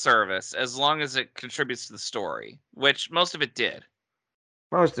fan service as long as it contributes to the story, which most of it did.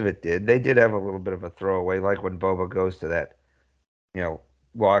 Most of it did. They did have a little bit of a throwaway, like when Boba goes to that,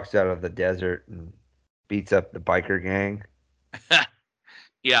 walks out of the desert and beats up the biker gang.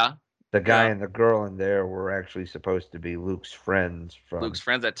 Yeah. The guy and the girl in there were actually supposed to be Luke's friends at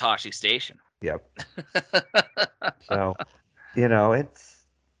Tosche Station. Yep. So, it's...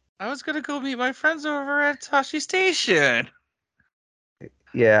 I was going to go meet my friends over at Tosche Station.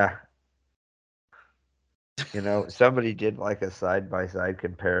 Yeah. Somebody did like a side-by-side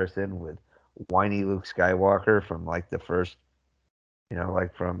comparison with whiny Luke Skywalker from like the first,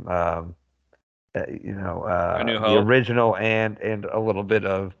 like from, the original and a little bit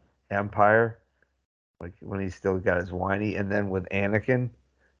of Empire, like when he's still got his whiny, and then with Anakin,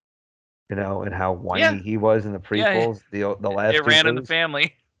 and how whiny he was in the prequels, the last it ran in the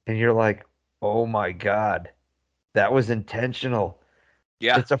family, and you're like, oh my god, that was intentional.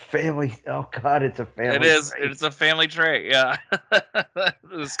 Yeah, it's a family. Oh god, it's a family. It is. Trait. It's a family trait. Yeah, the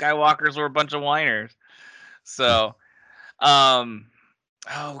Skywalkers were a bunch of whiners. So,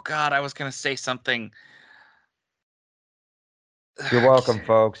 oh god, I was gonna say something. You're welcome,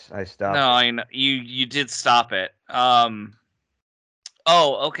 folks. I stopped. No, I know you did stop it. Oh,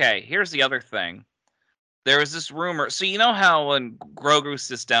 okay. Here's the other thing. There was this rumor. So you know how when Grogu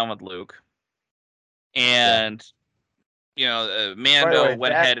sits down with Luke, and Mando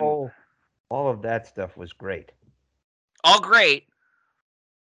went ahead and all of that stuff was great. All great.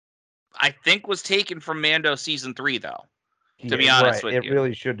 I think was taken from Mando season 3, though. To be honest with you, it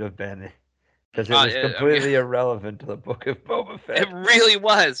really should have been. Because it was completely irrelevant to the Book of Boba Fett. It really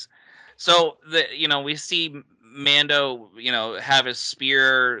was. So we see Mando, have his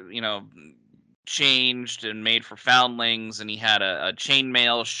spear, changed and made for foundlings, and he had a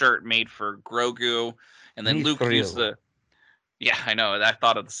chainmail shirt made for Grogu, and then Luke used the. Yeah, I know. I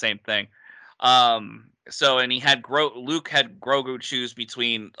thought of the same thing. So, and he had Luke had Grogu choose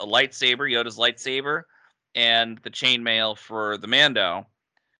between a lightsaber, Yoda's lightsaber, and the chainmail for the Mando.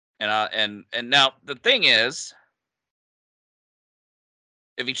 And now the thing is,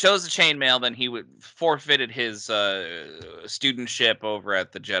 if he chose the chainmail, then he would forfeited his studentship over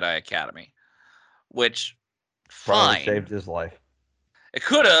at the Jedi Academy, which Probably fine. saved his life. It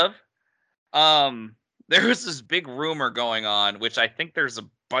could have. There was this big rumor going on, which I think there's a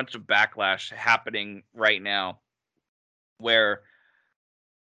bunch of backlash happening right now, where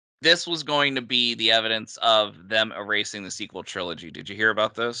this was going to be the evidence of them erasing the sequel trilogy. Did you hear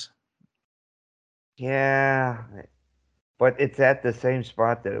about this? Yeah, but it's at the same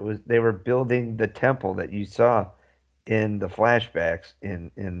spot that it was. They were building the temple that you saw in the flashbacks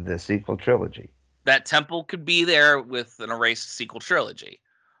in the sequel trilogy. That temple could be there with an erased sequel trilogy.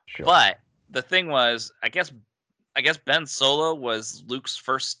 Sure. But the thing was, I guess Ben Solo was Luke's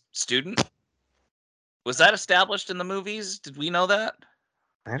first student. Was that established in the movies? Did we know that?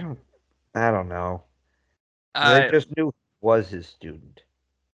 I don't know. They just knew he was his student.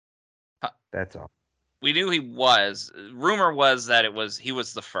 That's all. We knew he was. Rumor was that he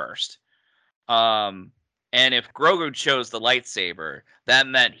was the first. And if Grogu chose the lightsaber, that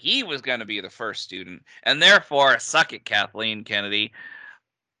meant he was going to be the first student, and therefore, suck it, Kathleen Kennedy.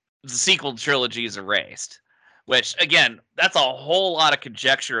 The sequel trilogy is erased. Which, again, that's a whole lot of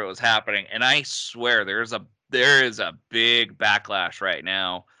conjecture that was happening, and I swear there is a big backlash right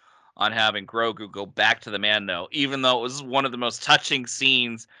now on having Grogu go back to the Mando, even though it was one of the most touching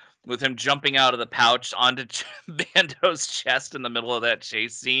scenes with him jumping out of the pouch onto Mando's chest in the middle of that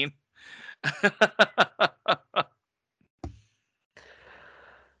chase scene.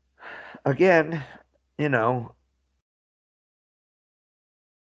 Again, the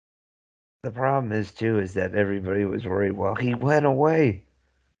problem is too is that everybody was worried. Well, he went away.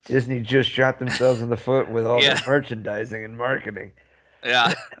 Disney just shot themselves in the foot with all their merchandising and marketing.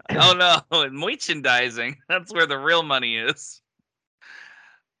 Yeah. Oh no, merchandising. That's where the real money is.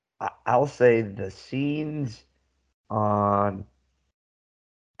 I'll say the scenes at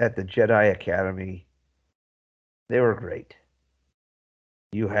the Jedi Academy, they were great.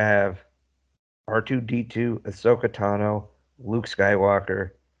 You have R2-D2, Ahsoka Tano, Luke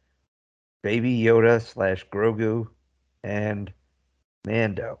Skywalker, Baby Yoda / Grogu, and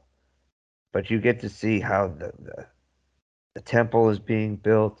Mando. But you get to see how the temple is being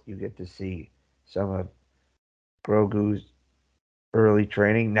built. You get to see some of Grogu's early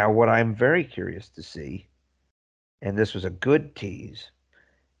training. Now, what I'm very curious to see, and this was a good tease,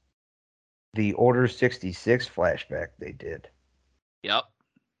 the Order 66 flashback they did. Yep.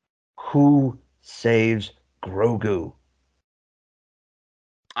 Who saves Grogu?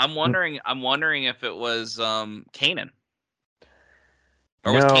 I'm wondering if it was Kanan.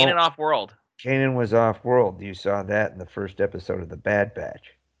 Or was Kanan off-world? Kanan was off-world. You saw that in the first episode of The Bad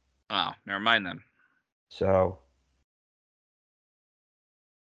Batch. Oh, never mind then. So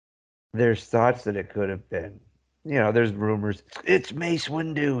there's thoughts that it could have been. There's rumors. It's Mace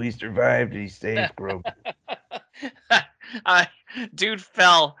Windu. He survived. He saved Grogu. Dude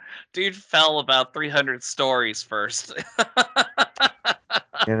fell about 300 stories first.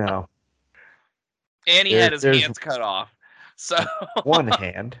 And he had his hands cut off. So one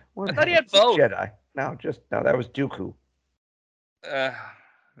hand. I thought he had both. Jedi. No, that was Dooku.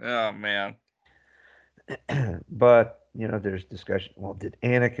 Oh man. But there's discussion. Well, did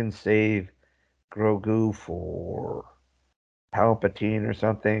Anakin save Grogu for Palpatine or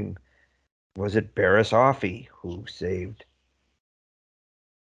something? Was it Barriss Offee who saved?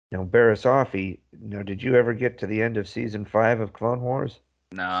 Barriss Offee. Did you ever get to the end of season 5 of Clone Wars?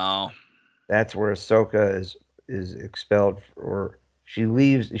 No. That's where Ahsoka is expelled, or she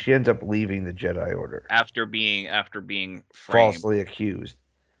leaves. She ends up leaving the Jedi Order after being framed. Falsely accused.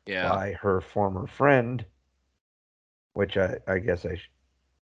 Yeah. By her former friend, which I guess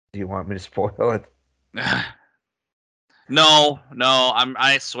do you want me to spoil it? No.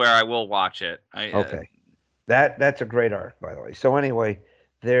 I swear I will watch it. Okay. That's a great arc, by the way. So anyway,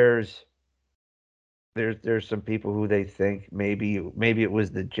 there's some people who they think maybe it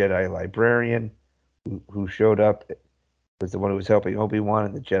was the Jedi librarian who showed up. It was the one who was helping Obi-Wan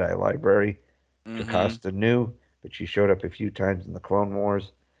in the Jedi library. Jocasta knew, but she showed up a few times in the Clone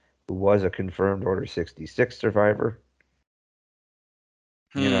Wars, who was a confirmed Order 66 survivor.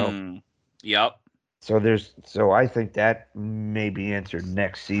 Yep. So I think that may be answered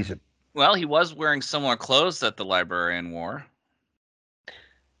next season. Well, he was wearing similar clothes that the librarian wore.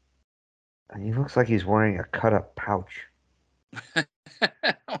 He looks like he's wearing a cut-up pouch.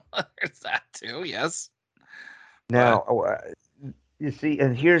 There's that too, yes. Now, you see,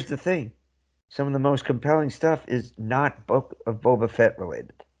 and here's the thing. Some of the most compelling stuff is not Book of Boba Fett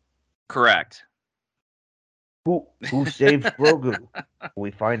related. Correct. Who saves Grogu? Will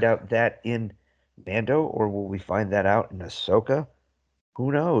we find out that in Mando, or will we find that out in Ahsoka?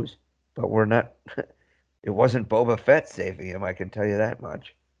 Who knows? But we're not. It wasn't Boba Fett saving him. I can tell you that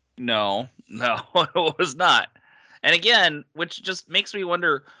much. No, it was not. And again, which just makes me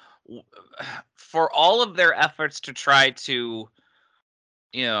wonder, for all of their efforts to try to,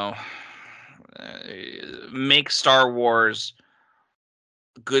 you know, make Star Wars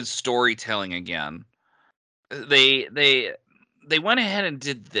good storytelling again, they went ahead and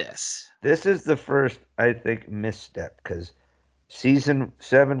did this. This is the first, I think, misstep because season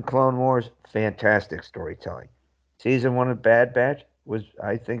 7 Clone Wars, fantastic storytelling. Season 1 of Bad Batch was,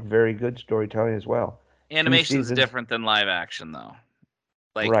 I think, very good storytelling as well. Two Animation's seasons, different than live action, though.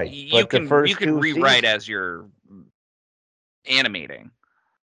 Like right? you But the can first two rewrite seasons, as you're animating.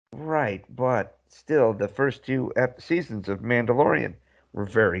 right? But still, the first two seasons of Mandalorian were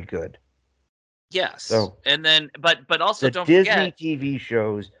very good. Yes, So and then but also the don't Disney forget. TV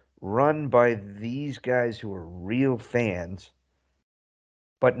shows run by these guys who are real fans,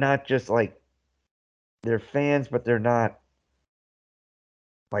 but not just like they're fans, but they're not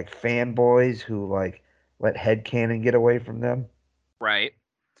like fanboys who like let headcanon get away from them. Right.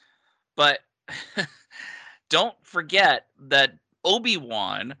 But don't forget that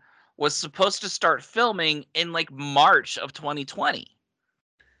Obi-Wan was supposed to start filming in like March of 2020.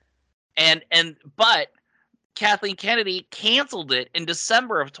 But Kathleen Kennedy canceled it in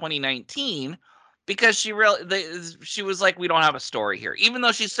December of 2019 because she was like, we don't have a story here, even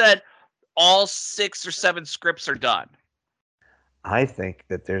though she said all 6 or 7 scripts are done. I think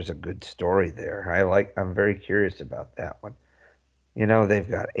that there's a good story there. I'm very curious about that one. You know, they've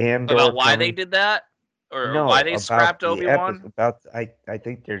got Andor About why they coming. did that, or why No, they about scrapped the episode. Obi-Wan. About I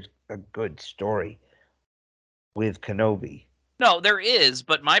think there's a good story with Kenobi. No, there is,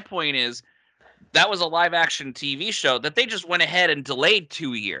 but my point is that was a live action TV show that they just went ahead and delayed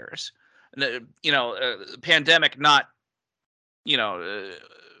 2 years. Pandemic not, you know,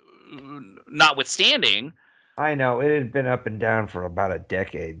 notwithstanding. I know it had been up and down for about a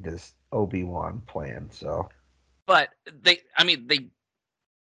decade. This Obi-Wan plan. So But they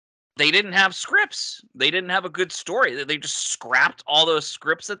didn't have scripts. They didn't have a good story. They just scrapped all those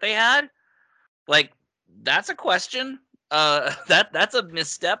scripts that they had. Like, that's a question. That's a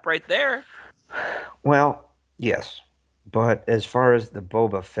misstep right there. well, yes. But as far as the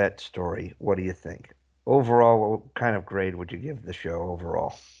Boba Fett story, what do you think? Overall, what kind of grade would you give the show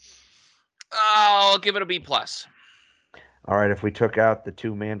overall? I'll give it a B plus. All right, if we took out the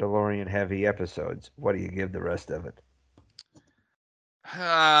two Mandalorian heavy episodes, what do you give the rest of it?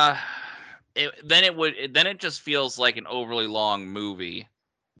 Uh, then it just feels like an overly long movie.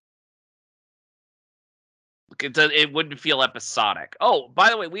 It wouldn't feel episodic. Oh, by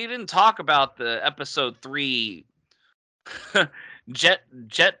the way, we didn't talk about the episode 3 jet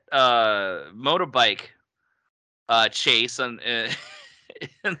motorbike chase in the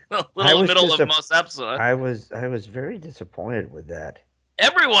I was middle of disap- most episodes. I was very disappointed with that.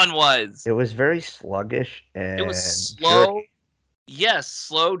 Everyone was. It was very sluggish It was and slow. jerky. Yes,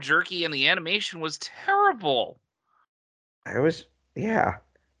 slow, jerky, and the animation was terrible. I was yeah,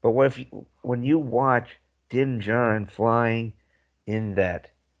 but what if when you watch Din Djarin flying in that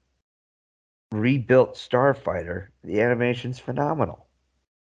rebuilt starfighter, the animation's phenomenal.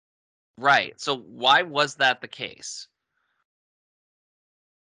 Right. So why was that the case?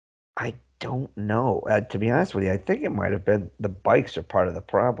 I don't know. To be honest with you, I think it might have been the bikes are part of the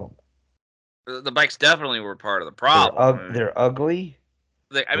problem. The bikes definitely were part of the problem. They're ugly.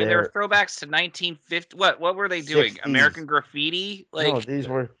 They were They're throwbacks to 1950. What were they doing? 60s. American Graffiti? No, Like, these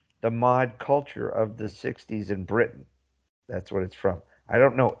were the mod culture of the 60s in Britain. That's what it's from. I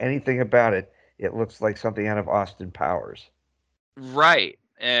don't know anything about it. It looks like something out of Austin Powers. right.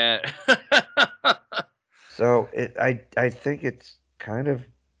 So I think it's kind of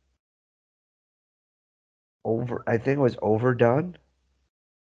over. I think it was overdone.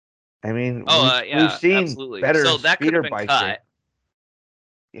 I mean, we've yeah, seen absolutely. better So that could have speeder been bike chase. cut.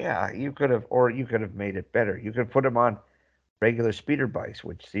 Yeah, you could have made it better. You could put them on regular speeder bikes,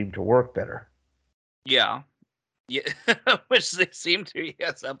 which seem to work better. Yeah. Yeah. Which they seem to.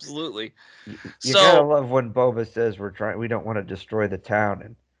 Yes, absolutely. You gotta So, love when Boba says we don't want to destroy the town,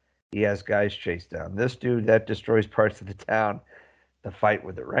 and he has guys chased down. This dude that destroys parts of the town. The fight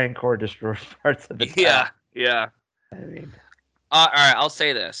with the Rancor destroys parts of the town. yeah, yeah. I mean, All right, I'll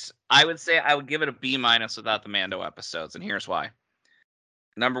say this. I would say I would give it a B minus without the Mando episodes, and here's why.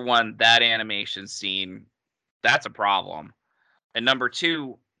 Number one, that animation scene, that's a problem. And number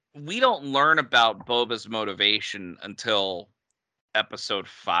two, we don't learn about Boba's motivation until episode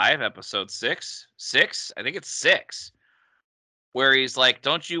 5, episode 6, 6. I think it's 6, where he's like,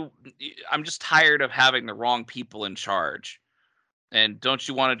 "Don't you? I'm just tired of having the wrong people in charge, and don't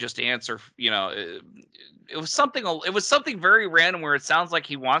you want to just answer? You know, it was something. It was something very random where it sounds like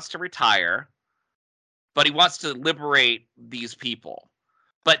he wants to retire, but he wants to liberate these people.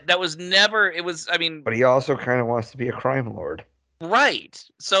 But that was never. It was. I mean, But he also kind of wants to be a crime lord. right.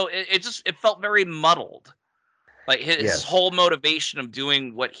 So it felt very muddled. Like his Yes. whole motivation of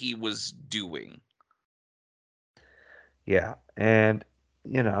doing what he was doing. Yeah. And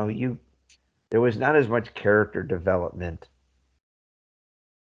there was not as much character development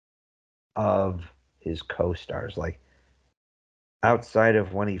of his co-stars. Like outside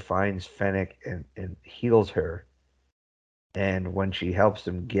of when he finds Fennec and heals her, and when she helps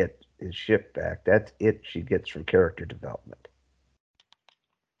him get his ship back, that's it she gets from character development.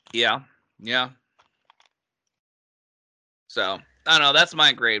 Yeah. Yeah. So I don't know. That's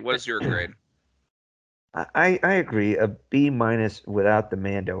my grade. What is your grade? I agree. A B minus without the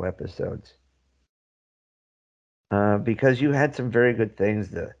Mando episodes. Because you had some very good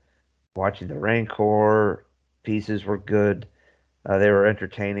things. Watching the Rancor pieces were good. They were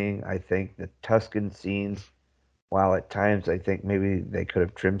entertaining. I think the Tusken scenes, while at times I think maybe they could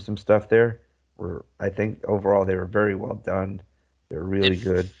have trimmed some stuff there, I think overall they were very well done. They're It really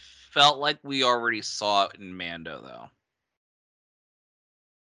good. felt like we already saw it in Mando, though.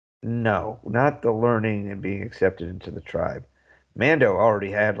 No, not the learning and being accepted into the tribe. Mando already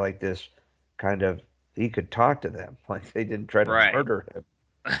had like this kind of he could talk to them, like they didn't try to Right. murder him.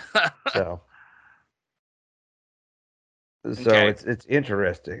 So so Okay. it's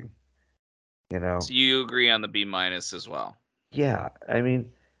interesting, you know. So you agree on the B minus as well. Yeah, I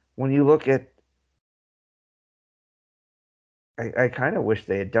mean, when you look at I kind of wish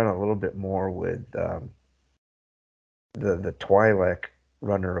they had done a little bit more with the Twi'lek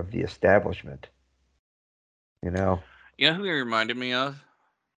runner of the establishment. You know? You know who he reminded me of?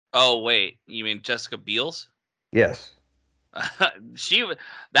 Oh wait, you mean Jessica Biel's? Yes. she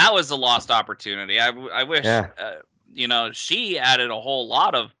that was a lost opportunity. I wish Yeah. she added a whole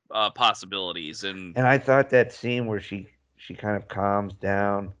lot of possibilities and And I thought that scene where she kind of calms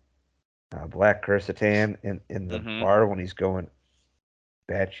down Black Cursitan in the mm-hmm. bar when he's going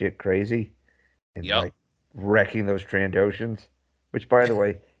batshit crazy and Yep. like wrecking those Trandoshans. Which, by the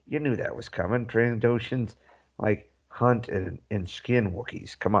way, you knew that was coming. Trandoshans like hunt and skin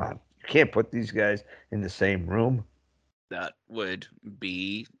Wookiees. Come on, you can't put these guys in the same room. That would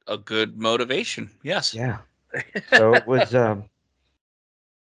be a good motivation. Yes. Yeah. So it was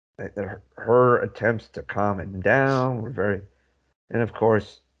her attempts to calm him down were very, and of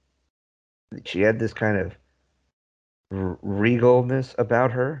course she had this kind of regalness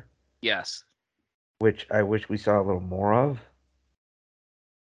about her, Yes. which I wish we saw a little more of.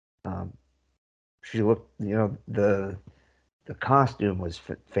 Um, she looked, the costume was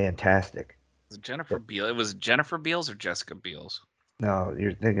fantastic. Was it Jennifer But Beal? It was Jennifer Beals or Jessica Beals? no,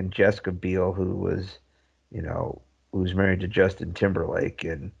 you're thinking Jessica Biel, who was, you know, who was married to Justin Timberlake,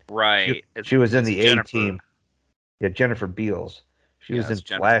 and she Right. she was in It's the A Jennifer. Team. Yeah, Jennifer Beals. She Yeah, was it's in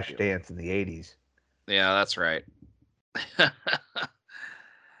Jennifer Beals. Flashdance in the '80s. Yeah, that's right.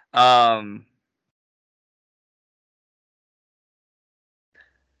 um,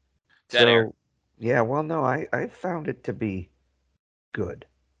 Dead air. So, yeah, well, no, I found it to be good,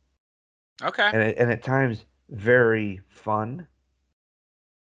 Okay. and at times very fun.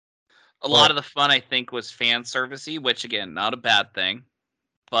 A lot of But the fun I think was fan servicey, which again, not a bad thing.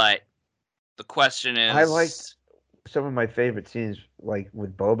 But the question I liked is, some of my favorite scenes, like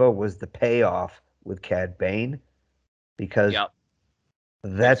with Boba, was the payoff with Cad Bane because yep,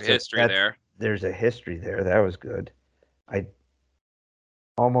 there's a history that's there. there's a history there. That was good. I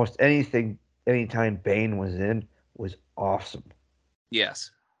almost anything anytime Bane was in was awesome. Yes.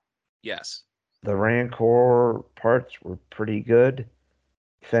 Yes. The Rancor parts were pretty good.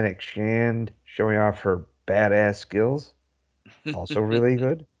 Fennec Shand showing off her badass skills, also really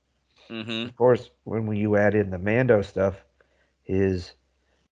good. mm-hmm. Of course, when you add in the Mando stuff, his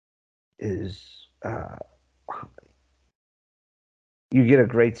is you get a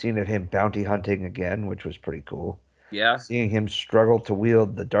great scene of him bounty hunting again, which was pretty cool. Yeah. Seeing him struggle to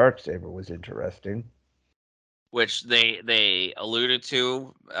wield the dark saber was interesting. Which they alluded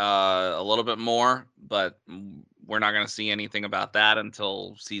to a little bit more, but we're not going to see anything about that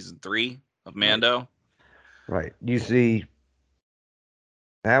until season 3 of Right, Mando. right. You see,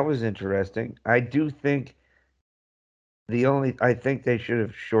 that was interesting. I do think I think they should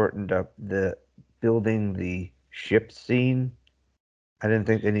have shortened up the building the ship scene I didn't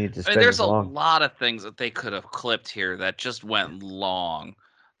think they needed to I mean, spend there's as a long. lot of things that they could have clipped here that just went long.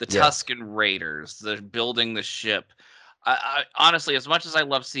 The Yes. Tusken Raiders, the building the ship. Honestly, as much as I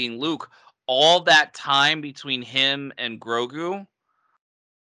love seeing Luke, all that time between him and Grogu,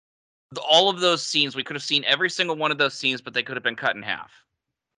 all of those scenes, we could have seen every single one of those scenes, but they could have been cut in half.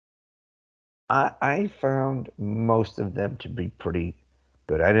 I found most of them to be pretty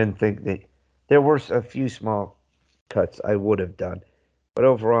good. I didn't think that there were a few small cuts I would have done, but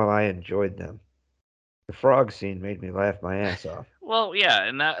overall I enjoyed them. The frog scene made me laugh my ass off. Well, yeah,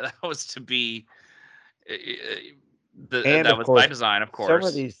 and that was to be And that of was by course, design, of some of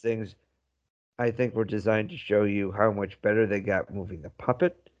course. these things I think were designed to show you how much better they got moving the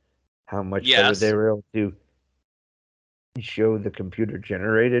puppet, how much better they Yes. were able to show the computer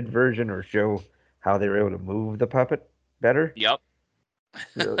generated version or show how they were able to move the puppet better. Yep.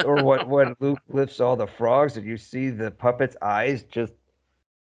 Or what when Luke lifts all the frogs and you see the puppet's eyes just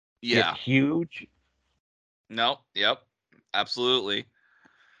get Yeah. huge. No. Yep. Absolutely.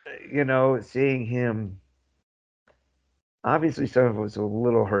 Seeing him, obviously some of it was a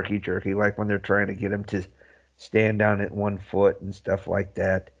little herky jerky, like when they're trying to get him to stand down at 1 foot and stuff like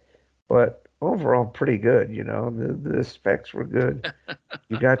that. But overall, pretty good. The specs were good.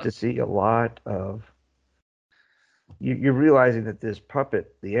 You got to see a lot of. You're realizing that this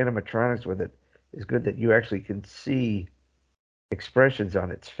puppet, the animatronics with it, is good that you actually can see expressions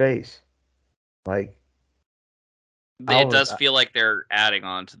on its face. Like It I'll, does feel like they're adding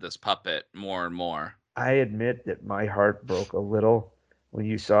on to this puppet more and more. I admit that my heart broke a little when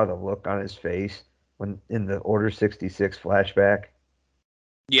you saw the look on his face when in the Order 66 flashback.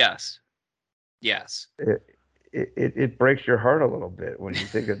 Yes. Yes. It breaks your heart a little bit when you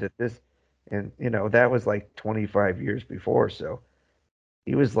think of that and that was like 25 years before, so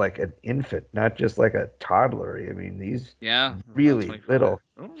he was like an infant, not just like a toddler. I mean, he's Yeah. About really 25. little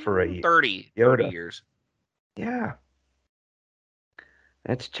for a 30 Yoda. years. Yeah,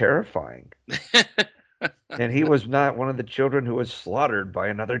 that's terrifying. And he was not one of the children who was slaughtered by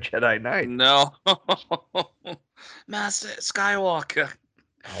another Jedi Knight. No. Master Skywalker.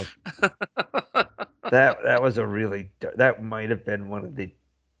 Oh, that was that might have been one of the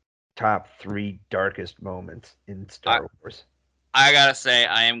top three darkest moments in I, Star Wars. I gotta say,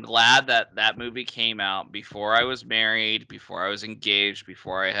 I am glad that that movie came out before I was married, before I was engaged,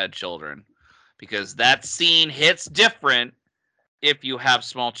 before I had children. Because that scene hits different if you have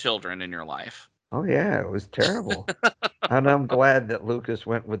small children in your life. Oh yeah, it was terrible. And I'm glad that Lucas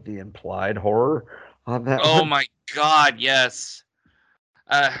went with the implied horror on that Oh one. my god, yes.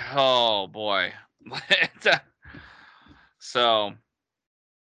 Oh boy. So,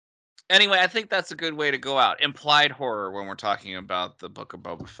 anyway, I think that's a good way to go out. Implied horror when we're talking about the Book of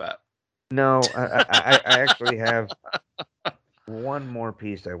Boba Fett. No, I actually have one more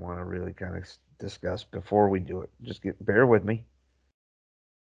piece I want to really kind of discuss before we do it. Bear with me.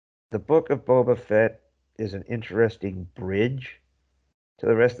 The Book of Boba Fett is an interesting bridge to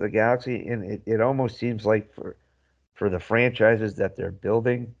the rest of the galaxy, and it almost seems like for the franchises that they're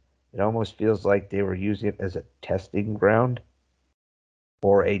building, it almost feels like they were using it as a testing ground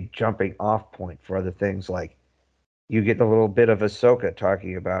or a jumping off point for other things. Like you get a little bit of Ahsoka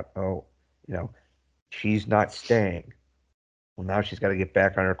talking about, oh, you know, she's not staying. Well, now she's got to get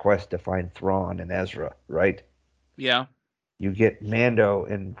back on her quest to find Thrawn and Ezra, right? Yeah. You get Mando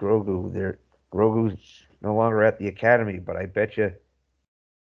and Grogu. Grogu's no longer at the academy, but I bet you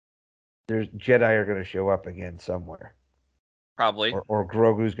there's Jedi are going to show up again somewhere, Probably. or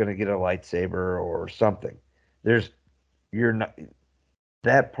Grogu's going to get a lightsaber or something. There's you're not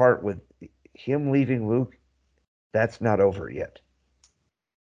that part with him leaving Luke. That's not over yet.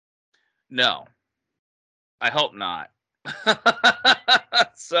 No. I hope not.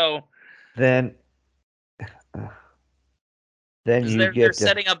 So, Then, uh, then because you they're get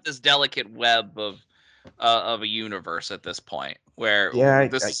setting up this delicate web of a universe at this point, where yeah,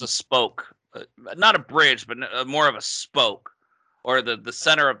 this is a spoke, not a bridge, but more of a spoke, or the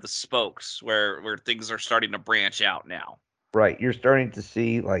center of the spokes, where things are starting to branch out now. right. You're starting to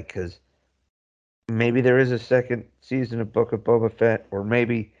see like because maybe there is a second season of Book of Boba Fett, or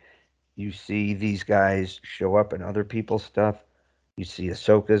maybe you see these guys show up in other people's stuff. You see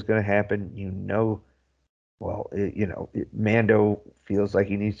Ahsoka is going to happen. Well, Mando feels like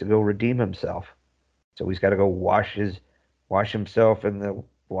he needs to go redeem himself, so he's got to go wash himself in the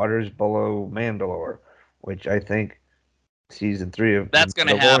waters below Mandalore, which I think season 3 of The That's going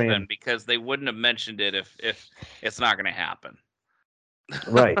to happen Mandalorian. because they wouldn't have mentioned it if it's not going to happen.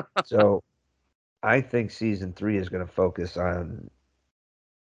 Right. So I think season 3 is going to focus on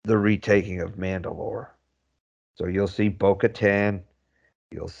the retaking of Mandalore. So you'll see Bo-Katan,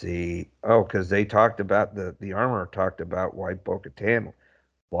 You'll see, oh, because they talked about the armor talked about why Bo-Katan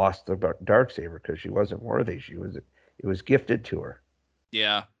lost the Darksaber because she wasn't worthy. It was gifted to her.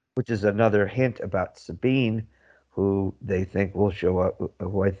 Yeah. Which is another hint about Sabine, who they think will show up,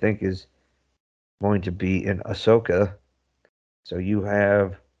 who I think is going to be in Ahsoka. So you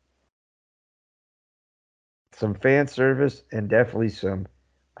have some fan service and definitely some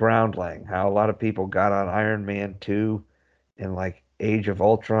groundling. How a lot of people got on Iron Man 2 and like Age of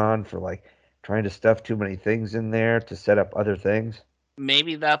Ultron for like trying to stuff too many things in there to set up other things.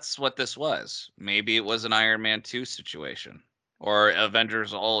 Maybe that's what this was. Maybe it was an Iron Man 2 situation or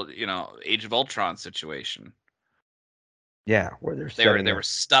Avengers Age of Ultron situation. Yeah, where they were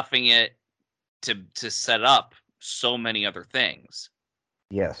stuffing it to set up so many other things.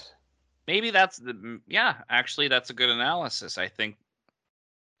 Yes. Maybe actually that's a good analysis. I think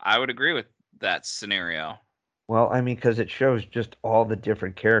I would agree with that scenario. Well, I mean, because it shows just all the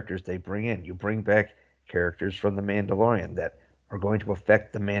different characters they bring in. You bring back characters from The Mandalorian that are going to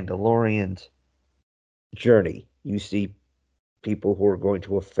affect The Mandalorian's journey. You see people who are going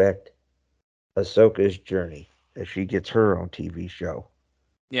to affect Ahsoka's journey as she gets her own TV show.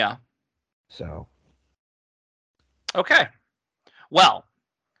 Yeah. So. Okay. Well.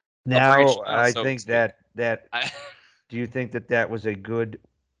 Now, I think that do you think that was a good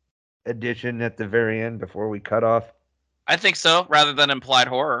addition at the very end before we cut off? I think so, rather than implied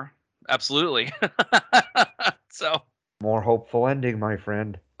horror. Absolutely. So more hopeful ending, my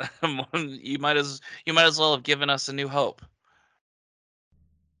friend. you might as well have given us a new hope.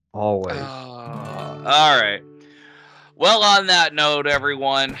 Always. All right. Well, on that note,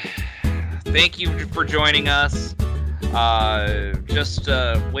 everyone, thank you for joining us. Just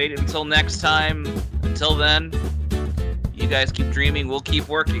wait until next time. Until then, you guys keep dreaming. We'll keep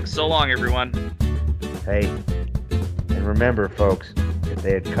working. So long, everyone. Hey, and remember, folks, if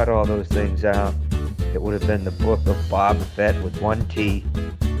they had cut all those things out, it would have been the book of Boba Fett with one T.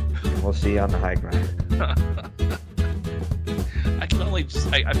 And we'll see you on the high ground. I can only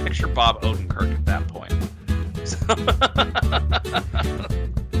I picture Bob Odenkirk at that point.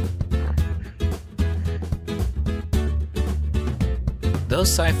 Those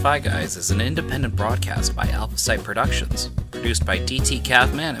Sci-Fi Guys is an independent broadcast by Alpha Site Productions, produced by DT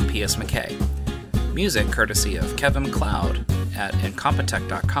Cavman and P.S. McKay. Music courtesy of Kevin MacLeod at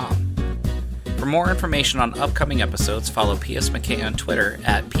Incompetech.com. For more information on upcoming episodes, follow P.S. McKay on Twitter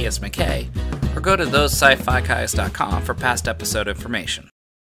at P.S. McKay, or go to thosesciFiGuys.com for past episode information.